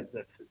 Say that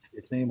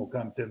his name will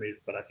come to me,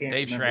 but I can't.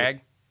 Dave remember.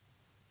 Schrag.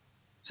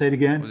 Say it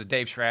again. Was it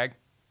Dave Schrag?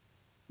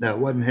 No, it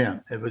wasn't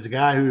him. It was a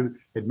guy who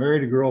had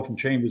married a girl from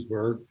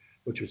Chambersburg,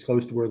 which was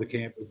close to where the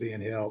camp was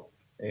being held.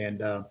 And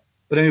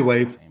but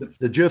anyway,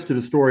 the gist of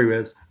the story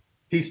was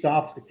he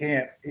stops the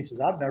camp. He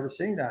says, "I've never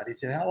seen that." He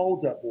said, "How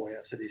old's that boy?"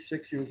 I said, "He's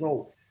 6 years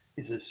old."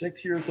 He says,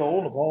 6 years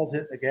old, the ball's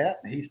hitting the gap,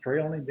 and he's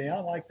trailing him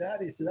down like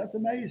that. He said, "That's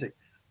amazing."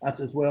 I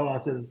says, "Well,"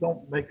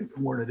 don't make it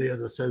more than it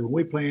is. I said, "When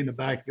we play in the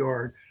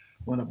backyard,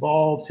 when the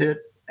ball's hit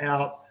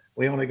out,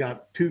 we only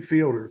got two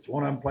fielders.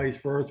 One of them plays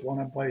first, one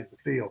of them plays the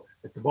field.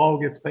 If the ball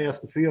gets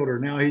past the fielder,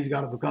 now he's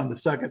got to become the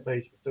second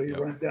baseman." So he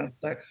runs down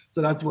the second.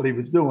 So that's what he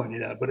was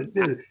doing, But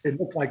it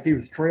looked like he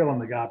was trailing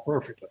the guy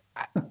perfectly.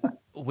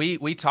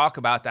 We talk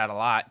about that a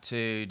lot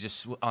too.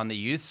 Just on the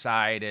youth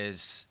side,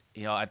 is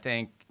I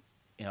think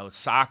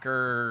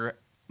soccer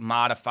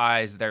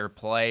modifies their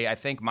play. I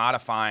think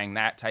modifying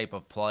that type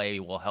of play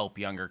will help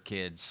younger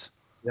kids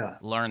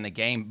learn the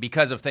game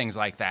because of things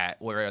like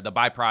that, where the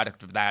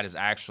byproduct of that is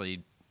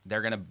actually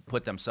they're going to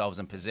put themselves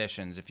in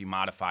positions if you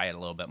modify it a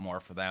little bit more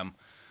for them.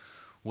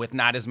 With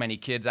not as many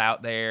kids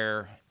out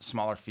there,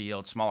 smaller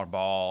field, smaller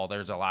ball,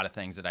 there's a lot of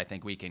things that I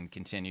think we can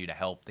continue to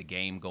help the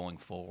game going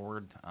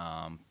forward.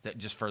 That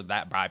just for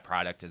that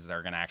byproduct is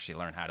they're going to actually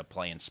learn how to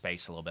play in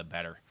space a little bit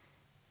better.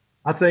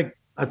 I think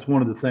that's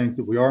one of the things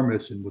that we are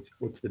missing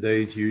with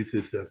today's youth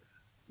is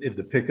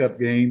the pickup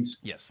games.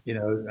 Yes.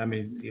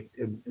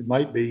 It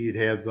might be you'd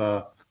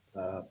have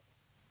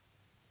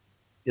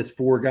it's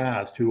four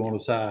guys, two on the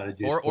side,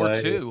 or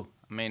two.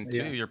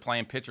 You're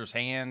playing pitcher's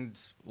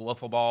hand,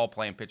 wiffle ball,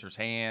 playing pitcher's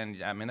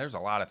hand. There's a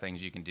lot of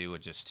things you can do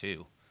with just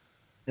two.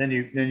 Then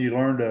you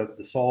learn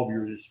to solve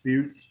your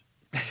disputes.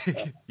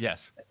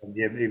 Yes. And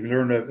you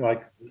learn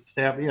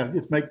to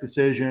just make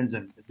decisions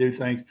and do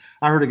things.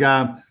 I heard a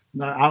guy.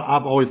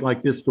 I've always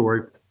liked this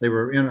story. They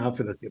were I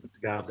forget the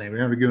guy's name. They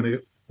were interviewing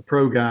a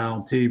pro guy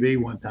on TV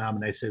one time,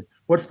 and they said,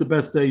 "What's the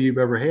best day you've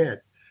ever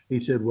had?" He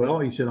said,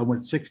 "I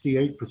went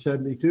 68 for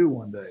 72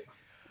 one day."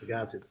 The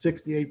guy said,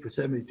 68 for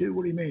 72?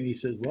 What do you mean? He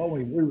says, "Well,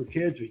 when we were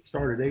kids, we'd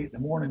start at 8 in the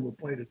morning. We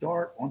played a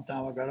dart. One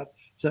time I got up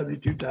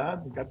 72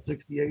 times and got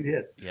 68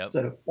 hits." Yep.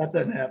 So that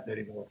doesn't happen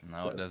anymore.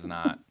 No, it does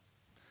not.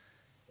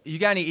 You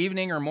got any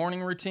evening or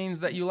morning routines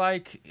that you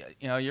like?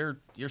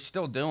 You're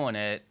still doing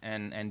it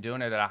and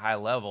doing it at a high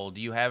level.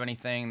 Do you have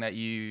anything that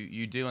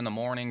you do in the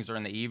mornings or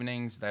in the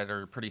evenings that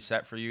are pretty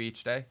set for you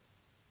each day?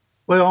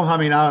 Well,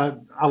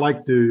 I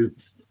like to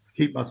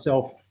keep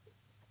myself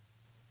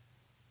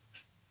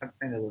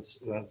in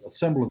a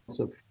semblance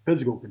of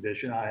physical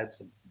condition. I had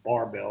some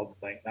barbell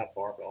thing, not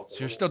barbell. So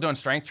you're still doing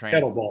strength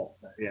training. Kettlebell,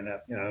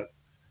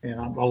 and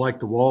I like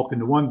to walk.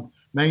 And the one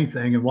main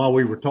thing, and while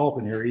we were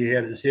talking here, he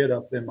had his head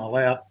up in my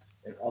lap.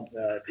 And,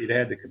 if he'd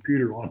had the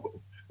computer on,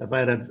 if I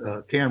had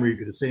a camera, you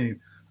could have seen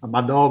him. My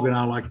dog and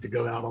I like to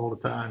go out all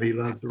the time. He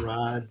loves to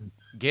ride.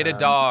 Get a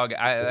dog.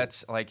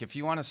 That's like, if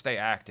you want to stay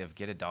active,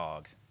 get a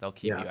dog. They'll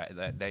keep you.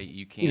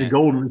 You can't. He's a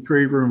golden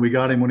retriever, and we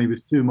got him when he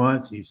was 2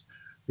 months. He's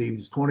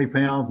 20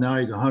 pounds now.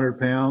 He's 100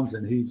 pounds,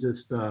 and he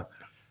just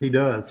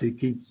he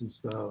keeps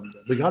us.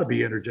 We got to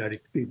be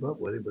energetic to keep up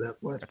with him.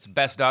 But that's the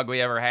best dog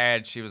we ever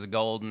had. She was a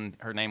golden.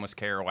 Her name was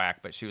Kerouac,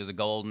 but she was a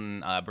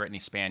golden Brittany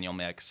Spaniel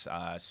mix.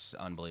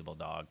 Unbelievable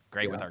dog.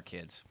 Great with our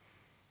kids.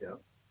 Yeah.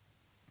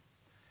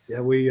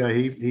 Yeah,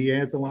 he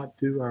adds a lot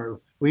to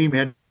we even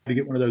had to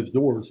get one of those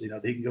doors,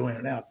 that he can go in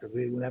and out, because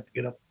we would have to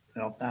get up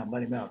all the time,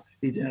 let him out.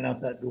 He's in and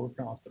out that door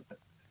constantly.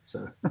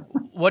 So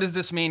what does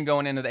this mean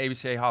going into the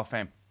ABCA Hall of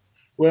Fame?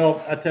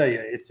 Well, I tell you,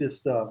 it's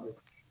just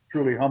it's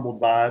truly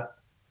humbled by it,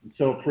 and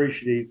so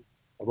appreciative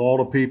of all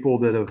the people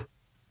that have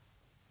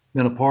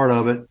been a part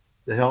of it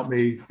to help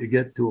me to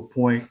get to a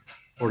point,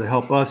 or to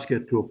help us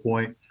get to a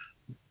point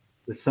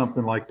that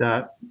something like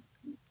that,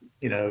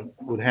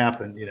 would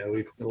happen.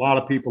 A lot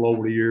of people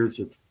over the years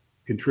have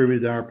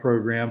contributed to our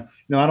program.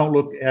 I don't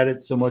look at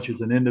it so much as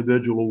an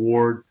individual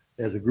award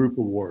as a group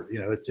award.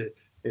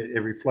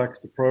 It reflects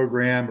the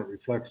program, it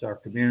reflects our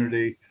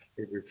community,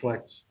 it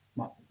reflects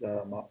my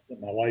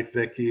wife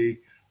Vicky,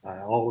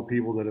 all the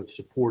people that have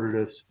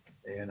supported us,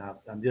 and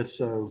I'm just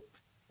so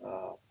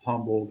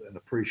humbled and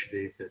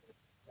appreciative that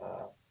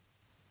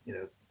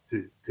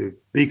to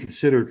be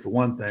considered for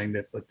one thing,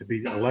 but to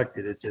be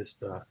elected, it's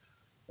just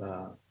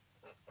I'm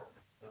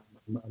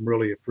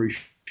really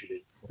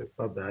appreciative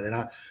of that. And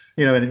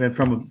and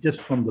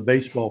from the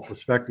baseball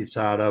perspective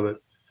side of it,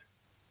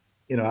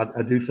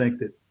 I do think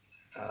that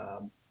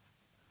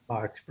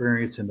my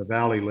experience in the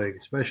Valley League,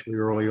 especially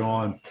early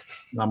on,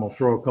 and I'm going to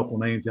throw a couple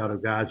names out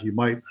of guys you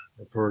might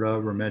have heard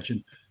of or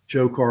mentioned.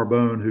 Joe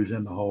Carbone, who's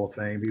in the Hall of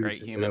Fame.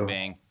 Great human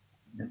being.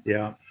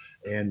 Yeah.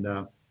 And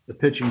the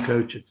pitching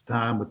coach at the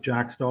time with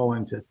Jack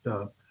Stallings at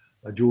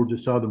Georgia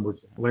Southern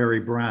was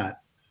Larry Bryant.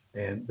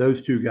 And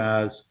those two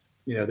guys,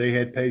 they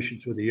had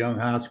patience with a young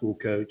high school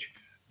coach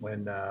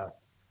when,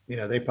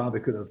 they probably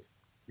could have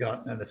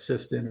gotten an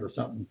assistant or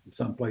something from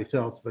someplace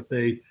else, but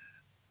they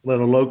let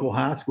a local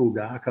high school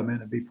guy come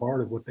in and be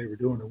part of what they were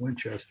doing in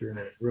Winchester. And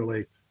it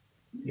really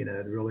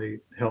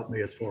helped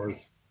me as far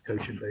as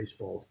coaching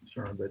baseball is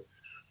concerned. But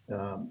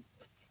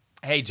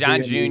hey,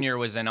 John Jr.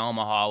 was in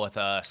Omaha with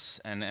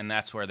us, and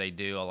that's where they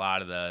do a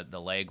lot of the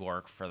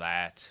legwork for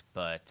that.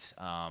 But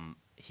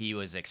he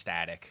was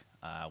ecstatic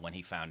when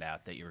he found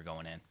out that you were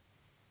going in.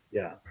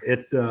 Yeah,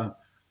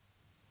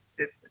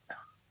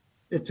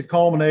 it's a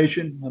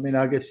culmination. I mean,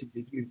 I guess you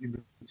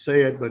could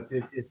say it, but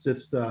it's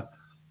just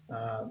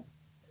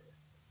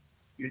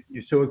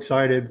you're so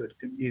excited, but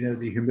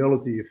the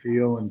humility you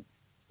feel and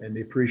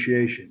the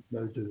appreciation.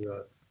 Those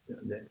are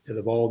that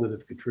have all that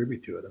have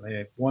contributed to it. I mean,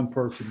 if one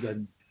person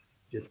doesn't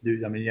just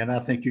do. I mean, and I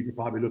think you could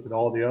probably look at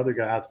all the other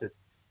guys that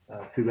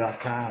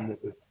throughout time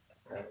that would.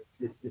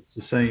 It's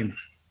the same.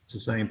 It's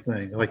the same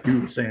thing. Like you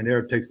were saying, there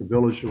it takes a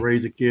village to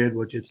raise a kid,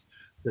 which is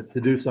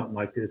to do something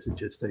like this. It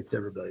just takes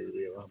everybody to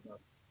be around.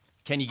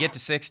 Can you get to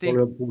 60?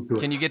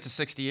 Can you get to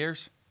 60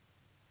 years?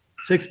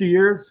 60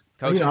 years?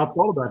 Coach? I've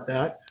thought about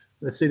that.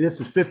 Let's see, this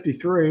is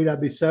 53.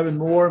 That'd be 7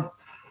 more.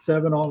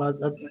 7 on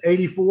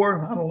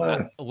 84. I don't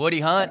know.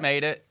 Woody Hunt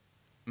made it.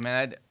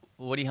 Man,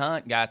 Woody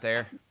Hunt got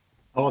there.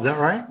 Oh, is that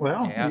right?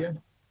 Well, yeah.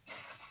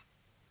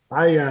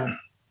 I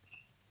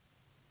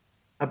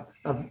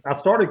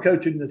started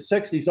coaching in the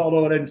 60s,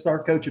 although I didn't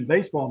start coaching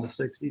baseball in the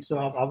 60s. So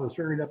I was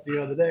figuring up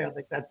the other day. I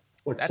think that's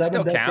what that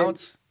still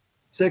counts.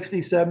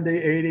 60, 70,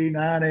 80,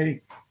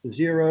 90, the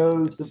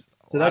zeros.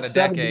 So that's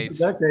decades.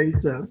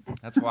 So.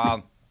 That's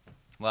wild.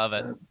 Love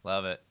it.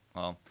 Love it.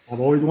 Well, I've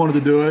always wanted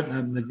to do it,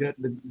 and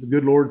the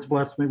good Lord's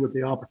blessed me with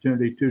the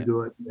opportunity to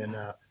do it, and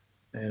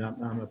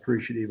I'm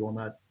appreciative on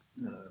that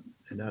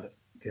and that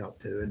account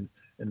too.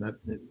 And that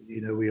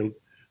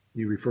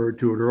you referred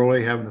to it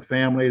early, having a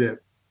family that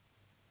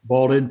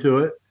bought into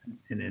it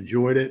and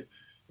enjoyed it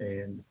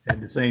and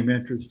had the same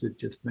interest. It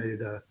just made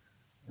it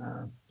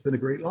it's been a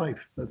great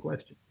life, no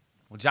question.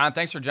 Well, John,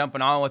 thanks for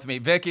jumping on with me.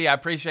 Vicky, I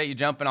appreciate you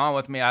jumping on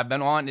with me. I've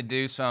been wanting to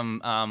do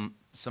some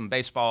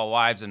baseball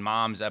wives and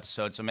moms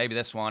episodes, so maybe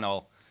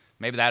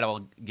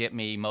that'll get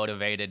me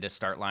motivated to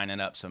start lining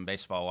up some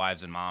baseball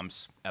wives and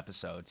moms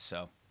episodes.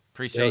 So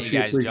appreciate you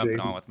guys jumping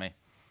on with me.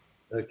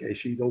 Okay,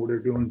 she's over there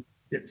getting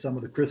some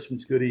of the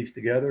Christmas goodies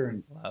together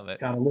and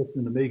kind of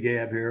listening to me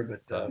gab here,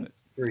 but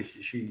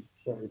she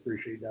certainly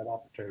appreciate that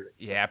opportunity.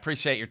 Yeah, I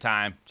appreciate your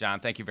time,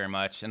 John. Thank you very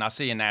much, and I'll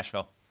see you in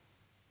Nashville.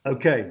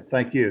 Okay,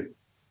 thank you.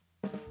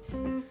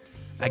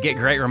 I get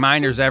great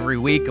reminders every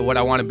week of what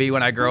I want to be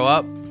when I grow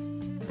up.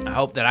 I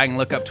hope that I can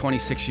look up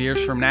 26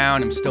 years from now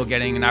and I'm still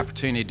getting an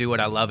opportunity to do what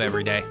I love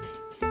every day.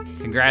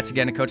 Congrats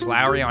again to Coach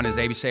Lowery on his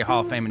ABCA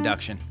Hall of Fame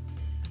induction.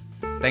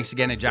 Thanks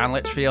again to John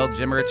Litchfield,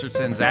 Jim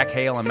Richardson, Zach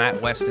Hale, and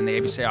Matt West in the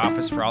ABCA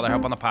office for all their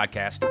help on the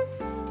podcast.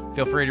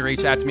 Feel free to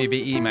reach out to me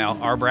via email,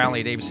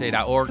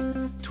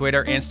 rbrownlee@abca.org,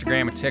 Twitter,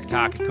 Instagram, and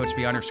TikTok at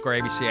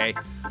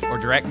CoachB_ABCA, or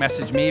direct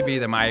message me via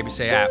the My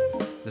ABCA app.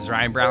 This is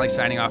Ryan Brownlee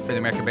signing off for the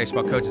American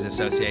Baseball Coaches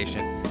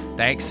Association.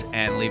 Thanks,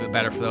 and leave it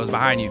better for those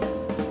behind you.